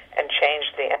and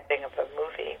changed the ending of the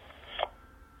movie.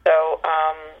 So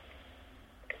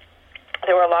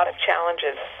there were a lot of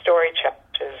challenges, story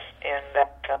challenges in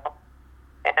that film.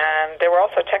 And there were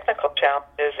also technical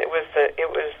challenges. It was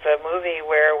the movie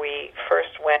where we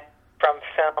first went from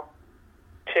film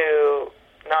to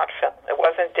not film. It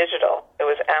wasn't digital. It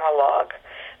was analog.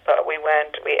 But we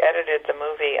edited the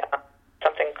movie on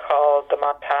something called the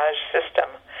montage system,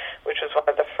 which was one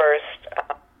of the first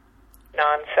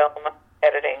non-film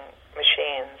editing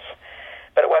machines.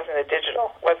 But it wasn't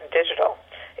digital.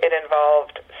 It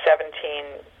involved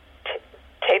 17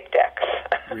 tape decks.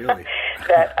 Really?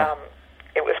 that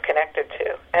it was connected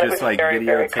to. And just it was very,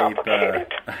 very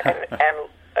complicated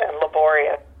and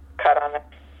laborious cut on the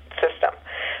system.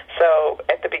 So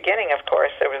at the beginning, of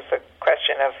course, there was the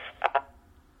question of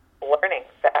learning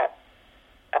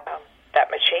that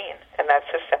machine and that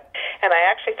system. And I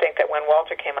actually think that when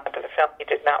Walter came onto the film, he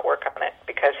did not work on it,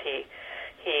 because he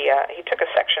took a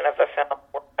section of the film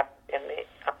in the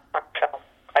on film,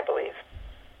 I believe.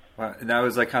 Well, and that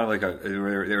was like kind of like they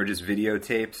were just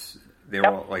videotapes. They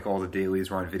were all the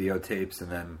dailies were on videotapes, and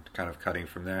then kind of cutting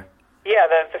from there. Yeah,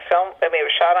 the film. I mean, it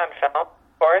was shot on film,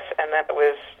 of course, and then it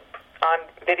was on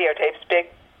videotapes,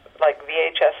 big, like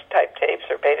VHS type tapes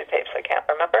or beta tapes, I can't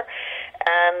remember.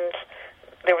 And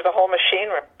there was a whole machine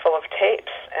room full of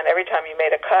tapes, and every time you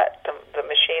made a cut, the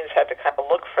machines had to kind of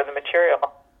look for the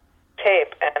material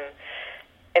tape. And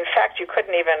in fact, you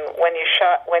couldn't even, when you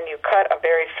cut a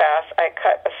very fast, I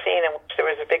cut a scene in which there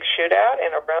was a big shootout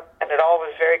in a room, and it all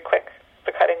was very quick.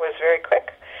 The cutting was very quick.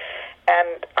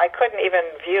 And I couldn't even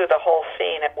view the whole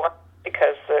scene at once,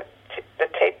 because the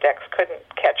tape decks couldn't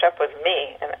catch up with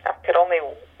me, and I could only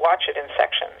watch it in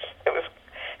sections. It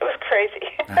was crazy.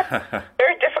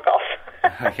 Very difficult.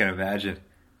 I can imagine.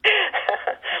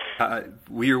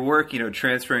 Your work,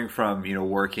 transferring from,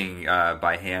 working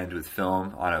by hand with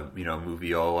film on a,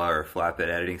 Moviola or flatbed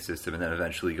editing system and then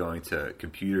eventually going to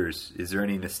computers. Is there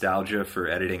any nostalgia for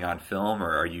editing on film,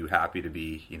 or are you happy to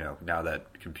be, now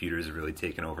that computers have really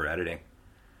taken over editing?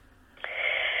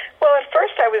 Well, at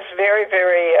first I was very,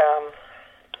 very,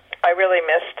 I really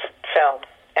missed film,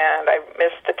 and I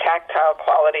missed the tactile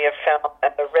quality of film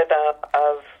and the rhythm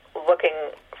of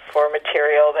looking for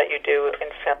material that you do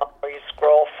in film, where you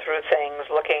scroll through things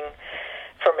looking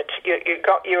for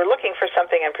you're looking for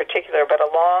something in particular, but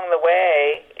along the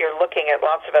way you're looking at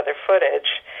lots of other footage,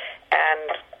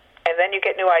 and then you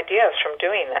get new ideas from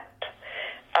doing that.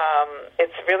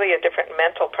 It's really a different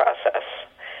mental process.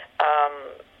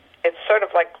 It's sort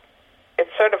of like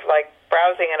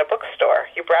browsing in a bookstore.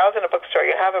 You browse in a bookstore,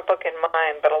 you have a book in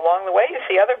mind, but along the way you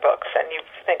see other books, and you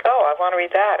think, oh, I want to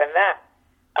read that and that.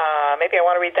 Maybe I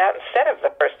want to read that instead of the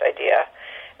first idea.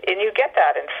 And you get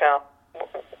that in film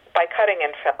by cutting in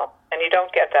film, and you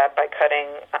don't get that by cutting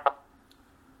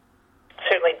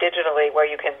certainly digitally, where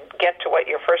you can get to what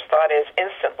your first thought is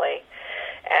instantly,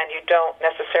 and you don't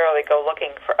necessarily go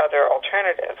looking for other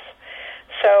alternatives.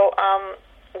 So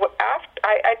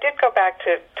I did go back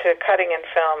to cutting in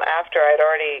film after I'd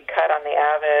already cut on the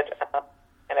Avid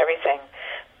and everything,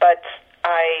 but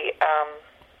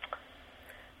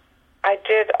I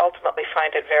did ultimately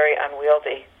find it very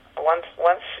unwieldy. Once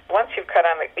you've cut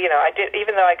on the, I did,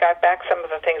 even though I got back some of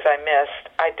the things I missed,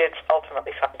 I did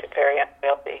ultimately find it very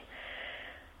unwieldy.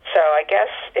 So I guess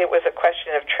it was a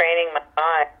question of training my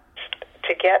mind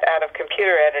to get out of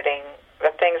computer editing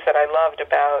the things that I loved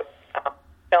about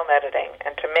film editing,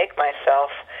 and to make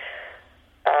myself,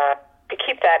 to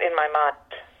keep that in my mind,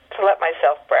 to let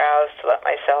myself browse, to let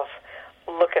myself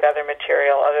look at other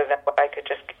material other than what I could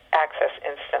just access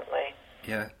instantly.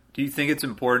 Yeah. Do you think it's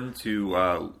important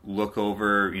to look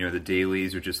over, the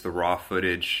dailies or just the raw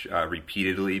footage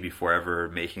repeatedly before ever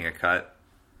making a cut?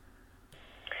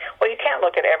 Well, you can't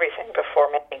look at everything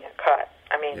before making a cut.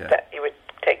 I mean, that it would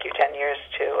take you 10 years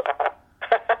to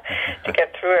to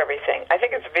get through everything. I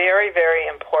think it's very, very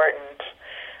important,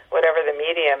 whatever the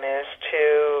medium is,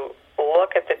 to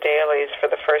look at the dailies for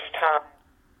the first time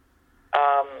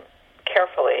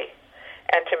carefully,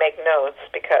 and to make notes,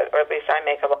 because, or at least I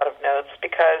make a lot of notes,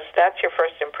 because that's your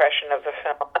first impression of the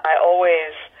film. I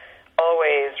always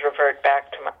revert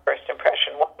back to my first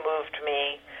impression, what moved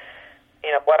me,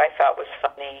 what I thought was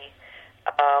funny.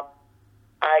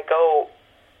 I go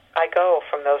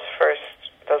from those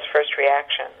first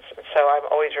reactions, and so I'm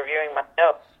always reviewing my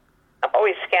notes. I'm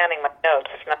always scanning my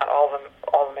notes, if not all the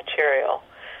material,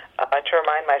 to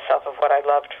remind myself of what I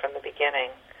loved from the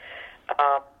beginning.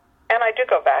 And I do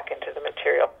go back into the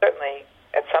material, certainly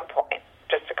at some point,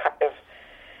 just to kind of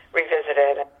revisit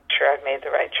it and make sure I've made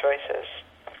the right choices.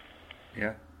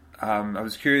 Yeah. I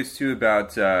was curious, too,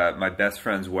 about My Best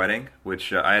Friend's Wedding,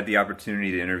 which I had the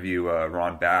opportunity to interview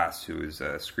Ron Bass, who is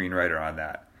a screenwriter on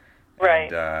that.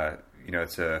 Right. And,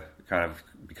 it's a kind of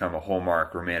become a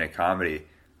hallmark romantic comedy.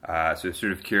 So I was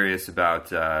sort of curious about,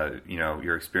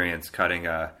 your experience cutting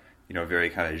a very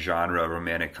kind of genre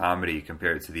romantic comedy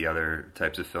compared to the other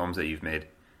types of films that you've made.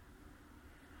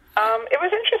 It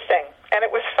was interesting, and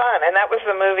it was fun, and that was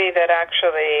the movie that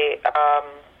actually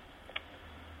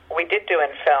we did do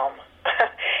in film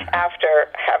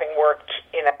after having worked,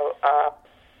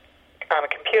 on a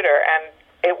computer, and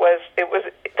it was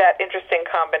that interesting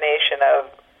combination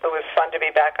of, it was fun to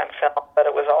be back on film, but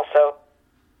it was also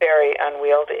very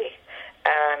unwieldy,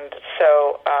 and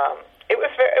so it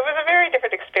was a very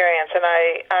different experience, and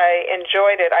I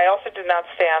enjoyed it. I also did not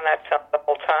stay on that film the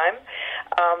whole time.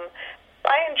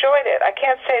 I enjoyed it. I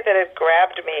can't say that it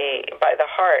grabbed me by the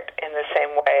heart in the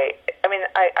same way. I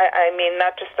mean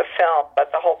not just the film,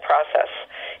 but the whole process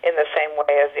in the same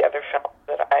way as the other films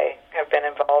that I have been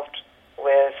involved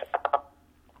with.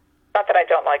 Not that I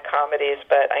don't like comedies,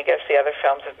 but I guess the other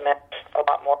films have meant a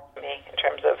lot more to me in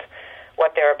terms of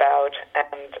what they're about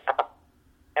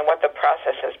and what the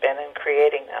process has been in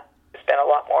creating them. There's been a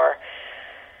lot more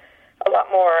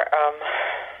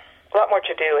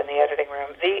to do in the editing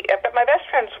room. But My Best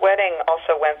Friend's Wedding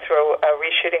also went through a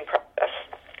reshooting process,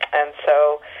 and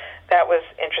so that was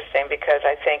interesting because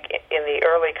I think in the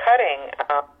early cutting,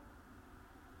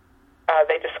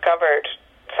 they discovered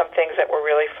some things that were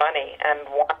really funny and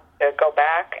wanted to go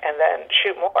back and then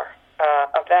shoot more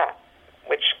of that,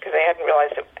 because they hadn't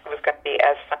realized it was going to be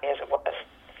as funny as it was.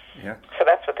 Yeah. So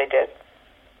that's what they did.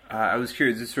 I was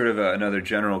curious. This is sort of another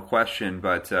general question,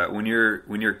 but when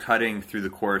you're cutting through the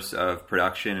course of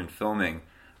production and filming,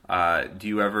 Do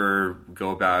you ever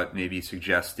go about maybe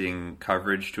suggesting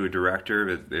coverage to a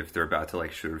director if they're about to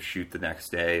like sort of shoot the next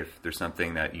day, if there's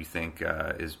something that you think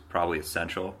is probably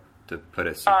essential to put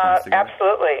a sequence together?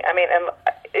 Absolutely. I mean, and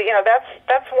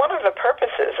that's one of the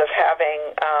purposes of having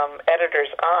editors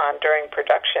on during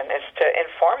production is to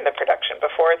inform the production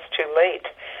before it's too late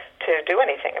to do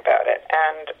anything about it.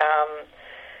 And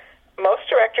most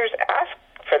directors ask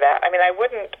for that. I mean, I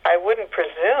wouldn't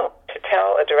presume to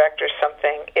tell a director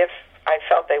something if I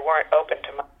felt they weren't open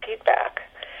to my feedback.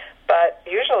 But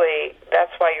usually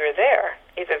that's why you're there,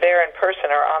 either there in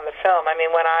person or on the film. I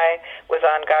mean, when I was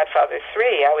on Godfather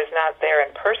 3, I was not there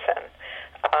in person.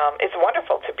 It's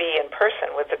wonderful to be in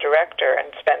person with the director and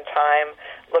spend time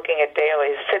looking at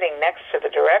dailies, sitting next to the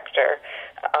director,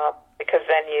 because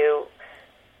then you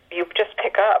just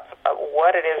pick up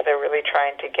what it is they're really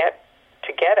trying to get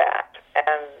at,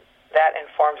 and that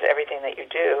informs everything that you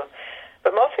do.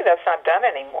 But mostly that's not done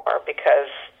anymore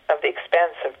because of the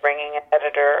expense of bringing an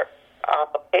editor on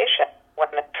location, when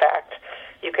in fact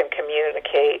you can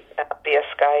communicate via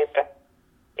Skype and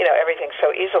everything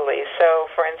so easily. So,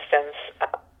 for instance,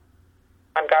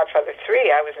 on Godfather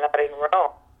 3, I was not in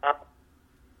Rome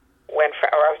or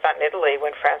I was not in Italy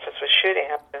when Francis was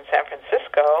shooting. I was in San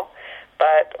Francisco,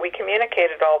 but we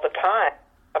communicated all the time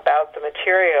about the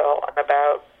material and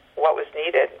about what was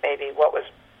needed, maybe what was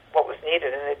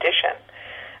needed in addition.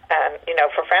 And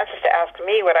for Francis to ask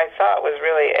me what I thought was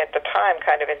really at the time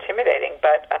kind of intimidating,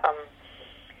 but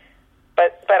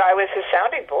I was his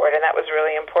sounding board, and that was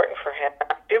really important for him.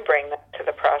 I do bring that to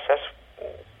the process,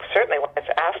 certainly when it's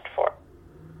asked for.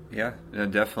 Yeah,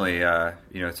 definitely.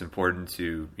 It's important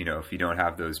to, if you don't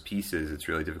have those pieces, it's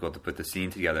really difficult to put the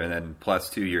scene together. And then plus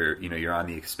too, you're on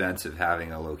the expense of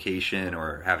having a location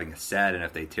or having a set, and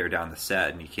if they tear down the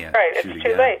set and you can't shoot it's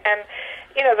too late. And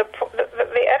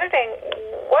the editing.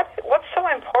 What's so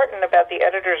important about the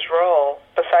editor's role,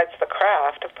 besides the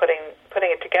craft of putting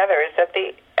it together, is that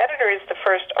the editor is the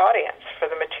first audience for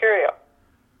the material.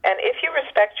 And if you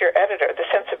respect your editor, the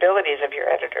sensibilities of your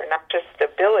editor, not just the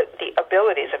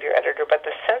abilities of your editor, but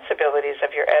the sensibilities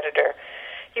of your editor,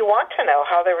 you want to know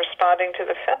how they're responding to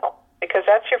the film, because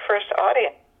that's your first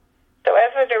audience. So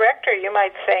as a director, you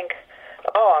might think,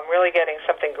 oh, I'm really getting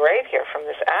something great here from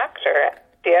this actor.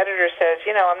 The editor says,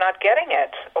 I'm not getting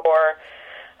it, or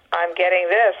I'm getting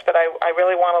this, but I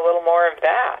really want a little more of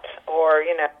that, or,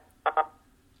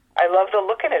 I love the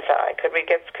look in his eye. Could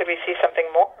we see something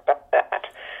more about that?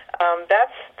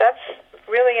 That's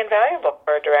really invaluable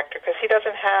for a director, because he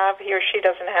or she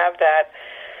doesn't have that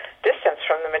distance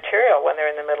from the material when they're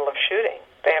in the middle of shooting.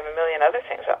 They have a million other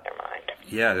things on their mind.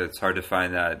 Yeah, it's hard to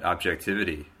find that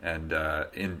objectivity. And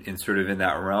in sort of in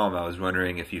that realm, I was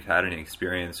wondering if you've had any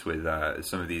experience with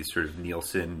some of these sort of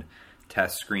Nielsen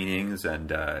test screenings,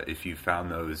 and if you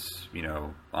found those,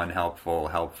 unhelpful,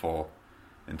 helpful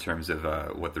in terms of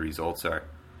what the results are.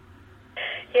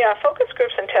 Yeah, focus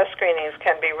groups and test screenings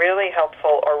can be really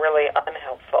helpful or really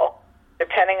unhelpful,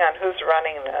 depending on who's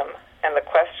running them and the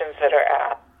questions that are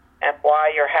asked and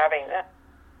why you're having them.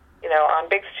 On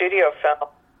big studio film,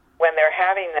 when they're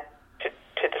having them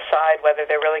to decide whether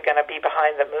they're really going to be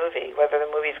behind the movie, whether the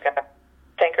movie's going to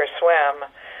sink or swim,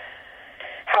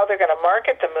 how they're going to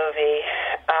market the movie,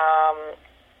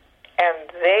 and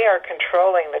they are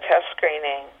controlling the test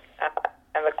screening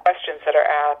and the questions that are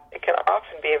asked, it can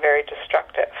often be very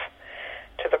destructive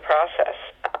to the process.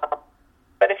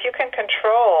 But if you can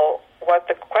control what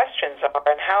the questions are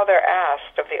and how they're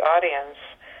asked of the audience,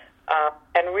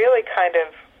 and really kind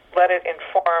of let it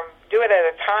inform, do it at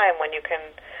a time when you can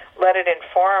let it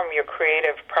inform your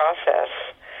creative process,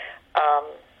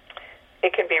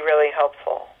 it can be really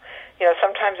helpful.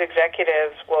 Sometimes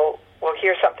executives will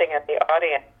hear something in the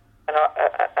audience. An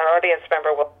audience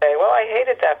member will say, well, I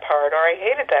hated that part, or I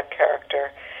hated that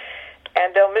character.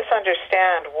 And they'll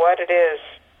misunderstand what it is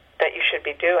that you should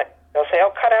be doing. They'll say,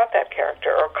 oh, cut out that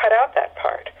character, or cut out that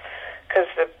part, because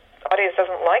the audience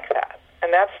doesn't like that.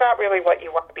 And that's not really what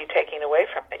you want to be taking away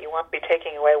from it. You want to be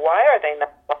taking away, why are they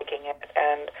not liking it?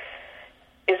 And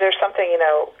is there something,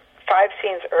 5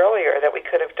 scenes earlier that we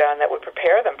could have done that would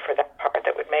prepare them for that part,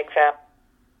 that would make them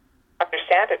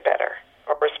understand it better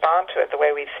or respond to it the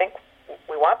way we think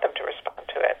we want them to respond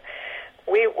to it?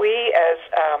 We as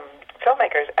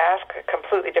filmmakers ask a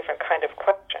completely different kind of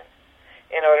question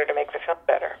in order to make the film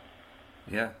better.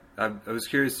 Yeah. I was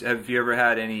curious, have you ever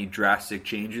had any drastic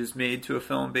changes made to a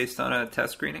film based on a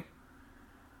test screening?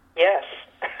 Yes.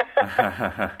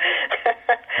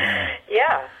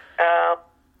 Yeah.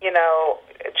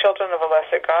 Children of a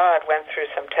Lesser God went through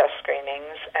some test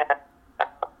screenings, and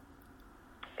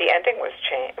the ending was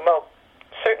changed. Well,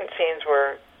 certain scenes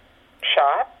were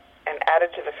shot and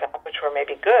added to the film, which were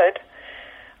maybe good.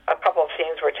 A couple of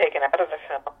scenes were taken out of the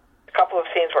film. A couple of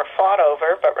scenes were fought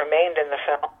over but remained in the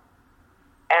film.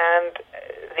 And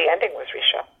the ending was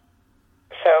reshot.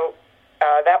 So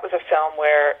that was a film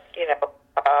where,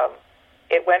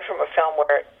 it went from a film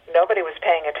where nobody was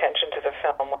paying attention to the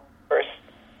film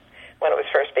when it was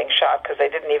first being shot because they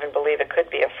didn't even believe it could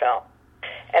be a film.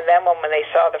 And then when they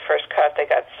saw the first cut, they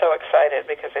got so excited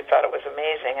because they thought it was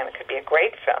amazing and it could be a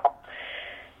great film.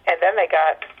 And then they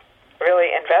got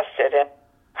really invested in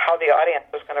how the audience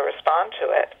was going to respond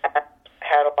to it and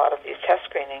had a lot of these test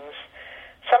screenings,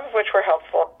 some of which were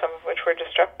helpful, some of which were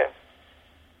destructive.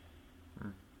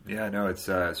 Yeah, no, it's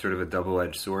sort of a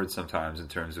double-edged sword sometimes in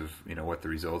terms of, what the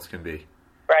results can be.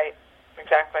 Right,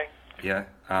 exactly. Yeah.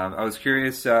 I was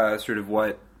curious sort of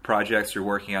what projects you're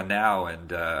working on now,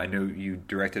 and I know you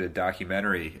directed a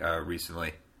documentary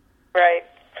recently. Right.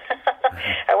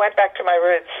 I went back to my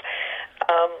roots,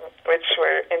 which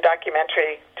were in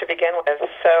documentary to begin with.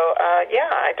 So,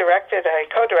 I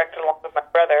co-directed along with my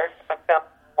brother a film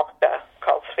in Rwanda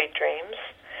called Sweet Dreams,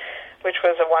 which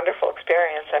was a wonderful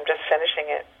experience. I'm just finishing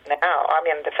it now. I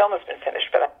mean, the film has been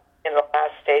finished, but I'm in the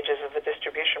last stages of the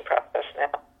distribution process now.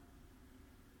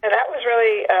 And that was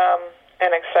really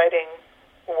an exciting,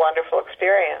 wonderful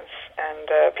experience.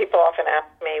 And people often ask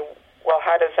me, well,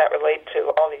 how does that relate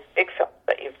to all these big films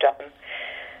that you've done?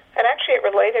 And actually, it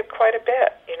related quite a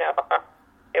bit.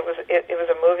 It was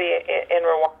a movie in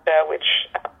Rwanda, which,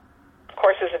 of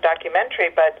course, is a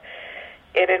documentary, but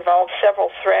it involved several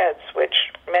threads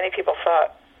which many people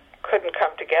thought couldn't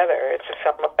come together. It's a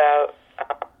film about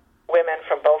women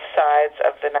from both sides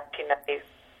of the 1994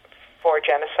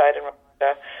 genocide in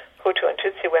Rwanda, Hutu and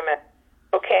Tutsi women,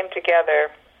 who came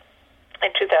together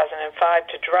in 2005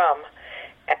 to drum,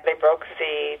 and they broke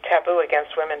the taboo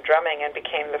against women drumming and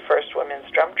became the first women's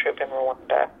drum troupe in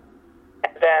Rwanda.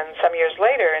 And then some years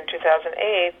later, in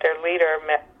 2008, their leader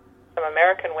met some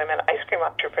American women ice cream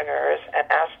entrepreneurs and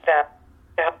asked them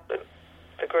to help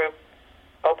the group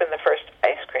open the first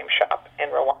ice cream shop in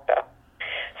Rwanda.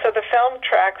 So the film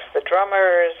tracks the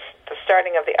drummers, the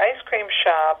starting of the ice cream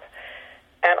shop,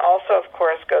 and also, of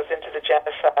course, goes into the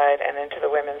genocide and into the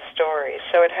women's stories.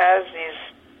 So it has these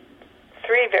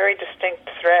three very distinct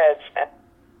threads and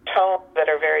tones that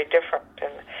are very different.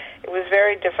 And it was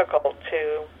very difficult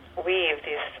to weave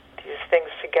these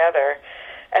things together.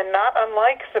 And not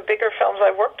unlike the bigger films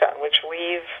I've worked on, which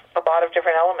weave a lot of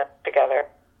different elements together.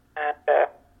 And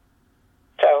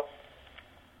so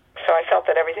I felt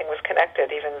that everything was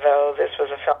connected, even though this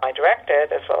was a film I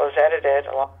directed as well as edited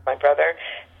along with my brother.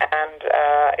 And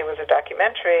it was a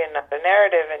documentary and not a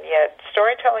narrative, and yet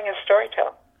storytelling is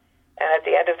storytelling. And at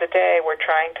the end of the day, we're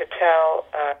trying to tell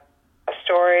a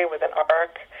story with an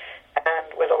arc and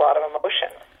with a lot of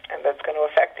emotion. And that's going to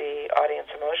affect the audience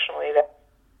emotionally. That's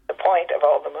the point of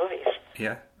all the movies.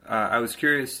 Yeah. I was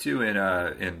curious too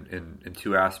in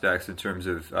two aspects in terms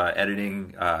of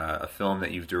editing a film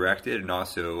that you've directed and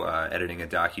also editing a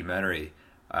documentary.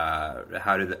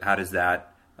 How does that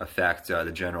affect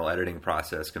the general editing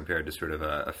process compared to sort of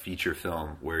a feature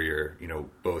film where you're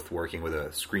both working with a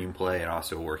screenplay and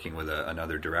also working with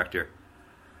another director?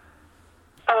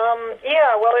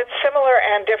 Yeah, well, it's similar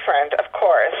and different, of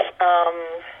course.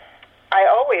 I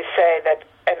always say that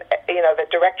that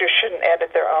directors shouldn't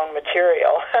edit their own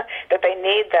material, that they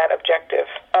need that objective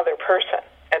other person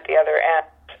at the other end.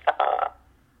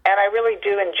 And I really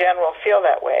do, in general, feel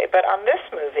that way. But on this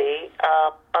movie,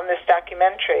 on this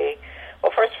documentary,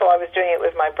 well, first of all, I was doing it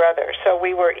with my brother. So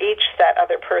we were each that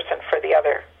other person for the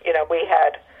other.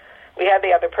 We had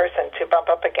the other person to bump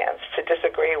up against, to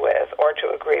disagree with, or to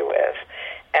agree with.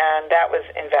 And that was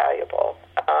invaluable.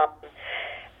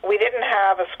 We didn't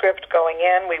have a script going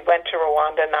in. We went to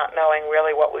Rwanda not knowing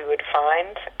really what we would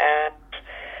find. And,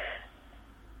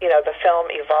 the film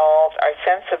evolved. Our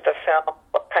sense of the film,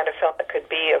 what kind of film it could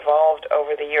be, evolved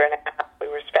over the year and a half we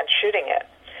were spent shooting it.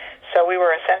 So we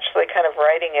were essentially kind of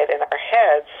writing it in our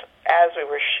heads as we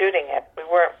were shooting it.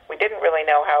 We didn't really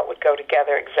know how it would go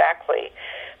together exactly,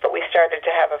 but we started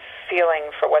to have a feeling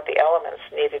for what the elements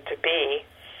needed to be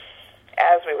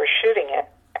as we were shooting it.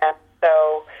 And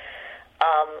so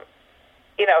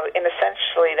in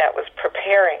essentially that was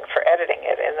preparing for editing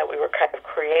it, and that we were kind of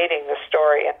creating the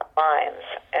story in our minds.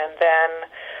 And then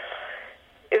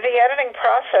the editing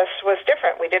process was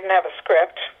different. We didn't have a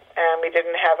script, and we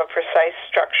didn't have a precise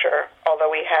structure,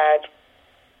 although we had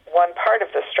one part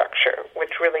of the structure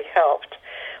which really helped,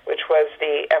 which was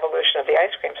the evolution of the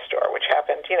ice cream store, which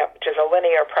happened, which is a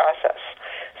linear process.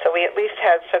 So we at least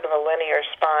had sort of a linear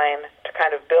spine to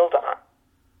kind of build on.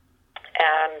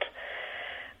 And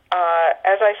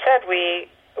as I said, we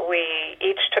we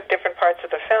each took different parts of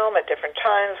the film at different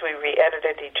times. We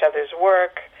re-edited each other's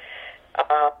work.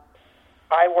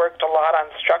 I worked a lot on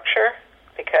structure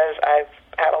because I've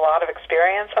had a lot of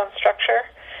experience on structure,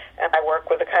 and I work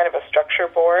with a kind of a structure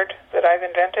board that I've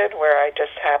invented where I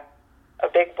just have a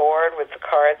big board with the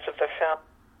cards of the film,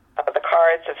 the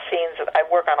cards of scenes. I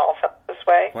work on all films this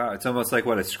way. Wow, it's almost like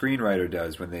what a screenwriter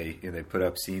does when they put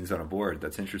up scenes on a board.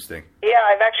 That's interesting. Yeah,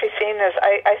 I've actually seen this.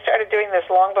 I started doing this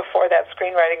long before that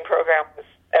screenwriting program was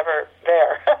ever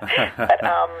there. But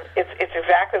it's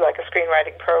exactly like a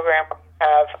screenwriting program. We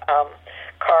have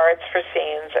cards for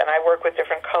scenes, and I work with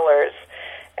different colors.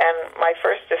 And my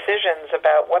first decisions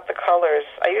about what the colors,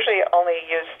 I usually only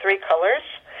use 3 colors.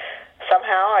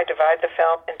 Somehow I divide the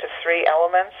film into 3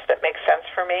 elements that make sense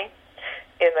for me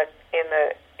in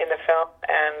the film,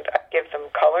 and I give them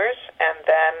colors, and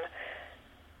then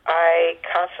I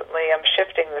constantly am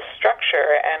shifting the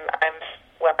structure, and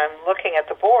when I'm looking at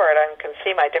the board, I can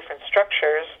see my different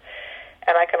structures,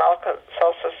 and I can also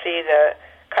see the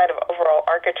kind of overall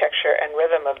architecture and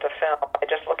rhythm of the film by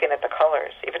just looking at the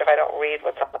colors, even if I don't read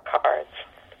what's on the cards.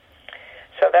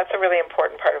 So that's a really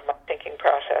important part of my thinking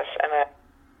process, and I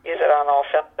use it on all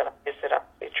films, and I use it on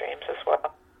Sweet Dreams as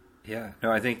well. Yeah, no,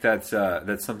 I think that's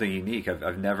something unique.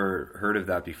 I've never heard of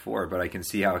that before, but I can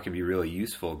see how it can be really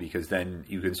useful because then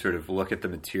you can sort of look at the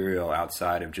material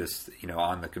outside of just,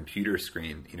 on the computer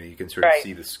screen. You can sort of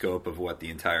see the scope of what the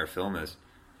entire film is.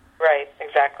 Right,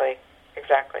 exactly.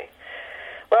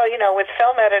 Well, with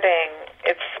film editing,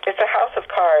 it's a house of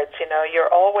cards. You're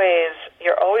always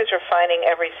refining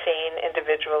every scene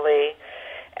individually,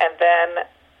 and then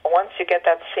once you get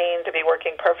that scene to be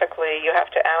working perfectly, you have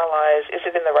to analyze, is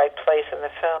it in the right place in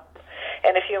the film?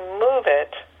 And if you move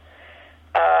it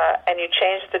and you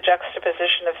change the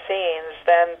juxtaposition of scenes,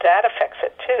 then that affects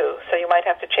it too. So you might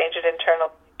have to change it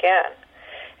internally again.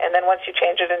 And then once you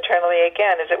change it internally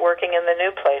again, is it working in the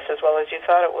new place as well as you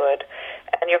thought it would?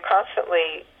 And you're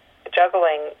constantly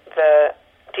juggling the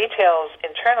details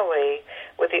internally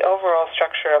with the overall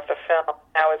structure of the film,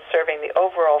 how it's serving the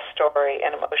overall story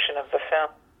and emotion of the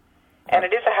film. And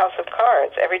it is a house of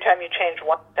cards. Every time you change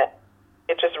one thing,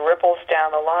 it just ripples down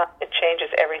the line. It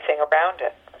changes everything around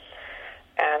it.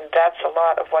 And that's a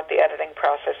lot of what the editing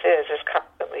process is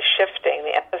constantly shifting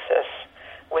the emphasis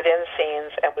within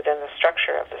scenes and within the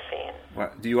structure of the scene.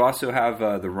 Well, do you also have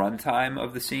the runtime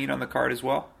of the scene on the card as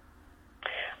well?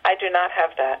 I do not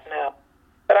have that, no.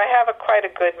 But I have quite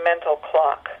a good mental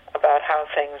clock about how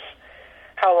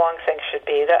long things should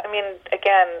be.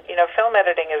 Again, film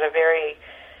editing is a very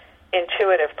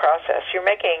intuitive process. You're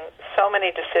making so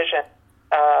many decisions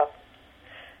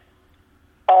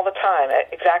all the time.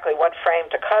 Exactly what frame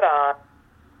to cut on,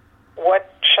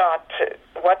 what shot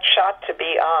to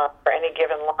be on for any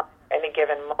given line, any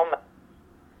given moment,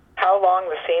 how long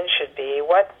the scene should be,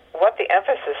 what the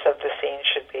emphasis of the scene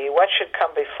should be, what should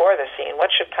come before the scene,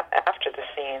 what should come after the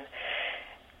scene.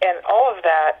 And all of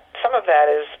that, some of that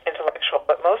is intellectual,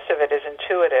 but most of it is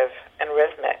intuitive and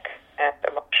rhythmic and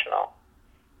emotional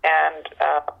and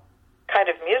kind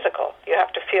of musical. You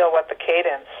have to feel what the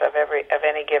cadence of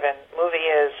any given movie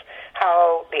is,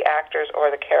 how the actors or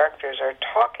the characters are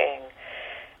talking,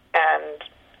 and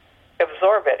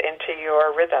absorb it into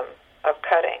your rhythm of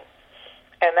cutting.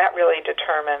 And that really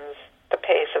determines the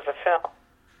pace of the film,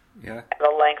 and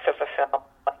the length of the film,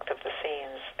 length of the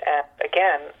scenes. And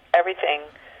again, everything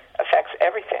affects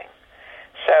everything.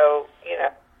 So,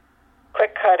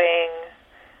 quick cutting,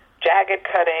 jagged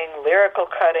cutting, lyrical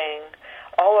cutting,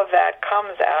 all of that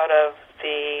comes out of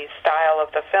the style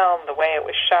of the film, the way it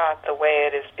was shot, the way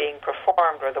it is being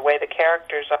performed, or the way the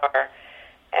characters are,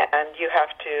 and you have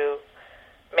to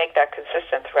make that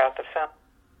consistent throughout the film.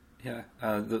 Yeah.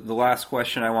 The last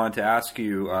question I wanted to ask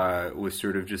you was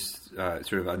sort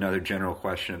of another general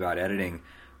question about editing,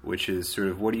 which is sort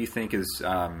of what do you think is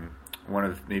one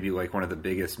of the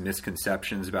biggest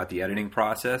misconceptions about the editing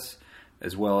process,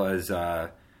 as well as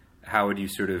how would you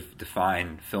sort of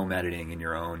define film editing in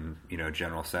your own,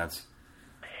 general sense?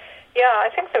 Yeah, I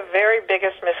think the very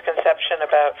biggest misconception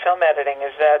about film editing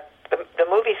is that the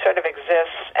movie sort of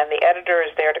exists and the editor is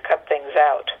there to cut things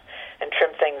out and trim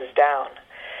things down.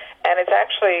 And it's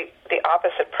actually the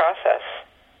opposite process.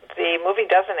 The movie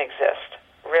doesn't exist,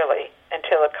 really,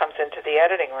 until it comes into the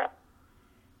editing room.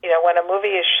 When a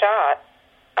movie is shot,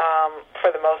 for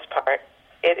the most part,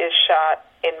 it is shot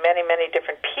in many, many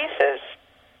different pieces,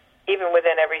 even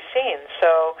within every scene.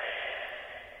 So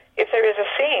if there is a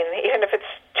scene, even if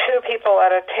it's 2 people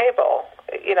at a table,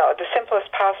 the simplest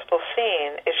possible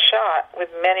scene is shot with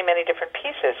many, many different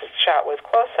pieces. It's shot with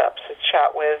close-ups. It's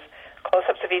shot with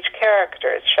close-ups of each character.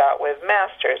 It's shot with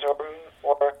masters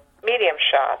or medium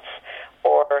shots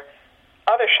or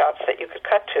other shots that you could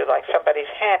cut to, like somebody's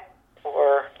hand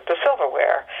or the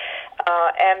silverware.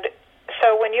 And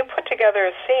so when you put together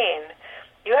a scene,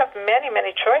 you have many,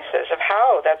 many choices of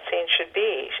how that scene should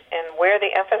be and where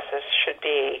the emphasis should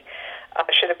be.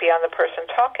 Should it be on the person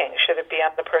talking? Should it be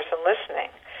on the person listening?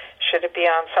 Should it be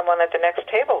on someone at the next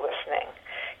table listening?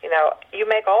 You know, you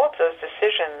make all of those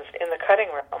decisions in the cutting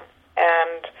room,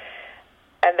 and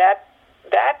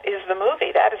that is the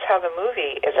movie. That is how the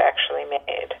movie is actually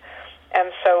made.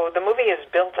 And so the movie is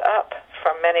built up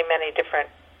from many, many different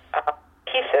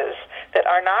pieces that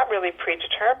are not really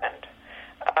predetermined.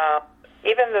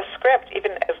 Even the script,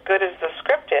 even as good as the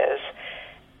script is,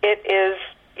 it is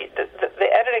the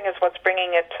editing is what's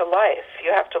bringing it to life.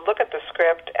 You have to look at the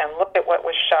script and look at what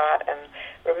was shot and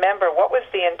remember what was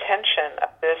the intention of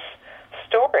this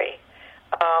story,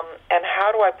 and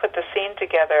how do I put the scene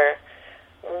together,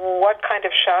 what kind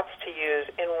of shots to use,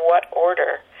 in what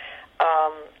order,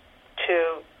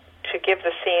 to give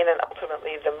the scene and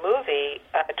ultimately the movie,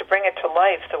 to bring it to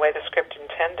life the way the script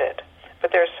intended.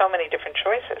 But there are so many different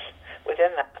choices within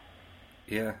that.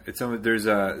 Yeah, there's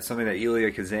something that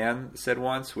Elia Kazan said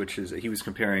once, which is he was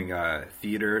comparing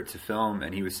theater to film,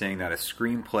 and he was saying that a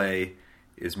screenplay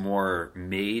is more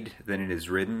made than it is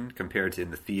written, compared to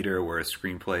in the theater where a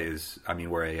stage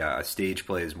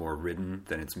play is more written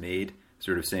than it's made.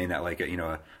 Sort of saying that like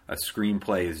a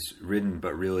screenplay is written,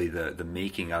 but really the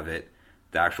making of it,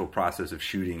 the actual process of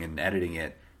shooting and editing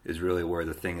it, is really where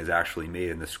the thing is actually made,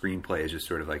 and the screenplay is just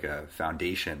sort of like a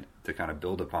foundation to kind of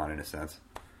build upon in a sense.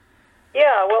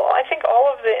 Yeah, well, I think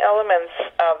all of the elements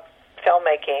of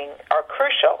filmmaking are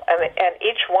crucial, and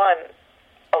each one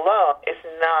alone is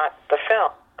not the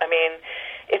film. I mean,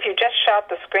 if you just shot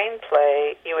the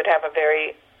screenplay, you would have a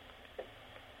very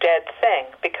dead thing,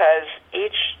 because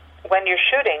when you're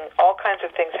shooting, all kinds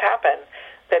of things happen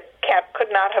that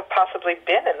could not have possibly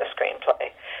been in the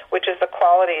screenplay, which is the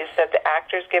qualities that the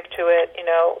actors give to it,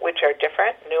 which are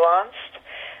different, nuanced,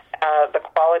 the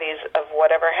qualities of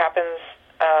whatever happens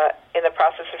in the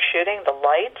process of shooting, the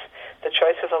light, the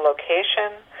choice of the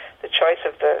location, the choices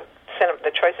of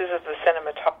the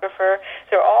cinematographer.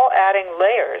 They're all adding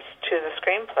layers to the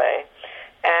screenplay,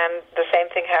 and the same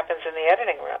thing happens in the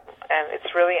editing room. And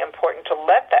it's really important to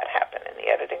let that happen in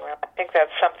the editing room. I think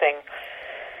that's something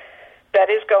that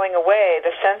is going away,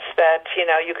 the sense that,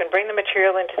 you can bring the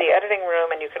material into the editing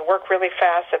room and you can work really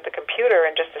fast at the computer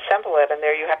and just assemble it, and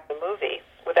there you have the movie,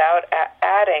 without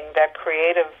adding that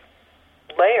creative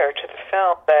layer to the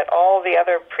film that all the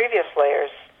other previous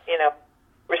layers,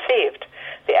 received.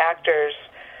 The actors,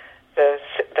 the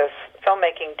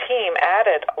filmmaking team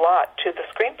added a lot to the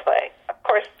screenplay. Of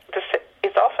course,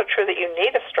 it's also true that you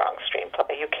need a strong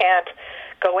screenplay. You can't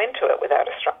go into it without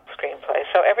a strong screenplay.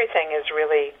 So everything is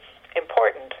really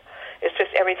important. It's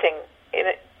just everything in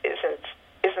it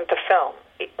isn't the film.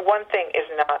 One thing is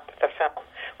not the film.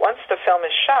 Once the film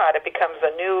is shot, it becomes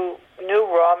a new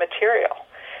raw material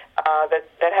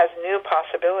that has new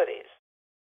possibilities.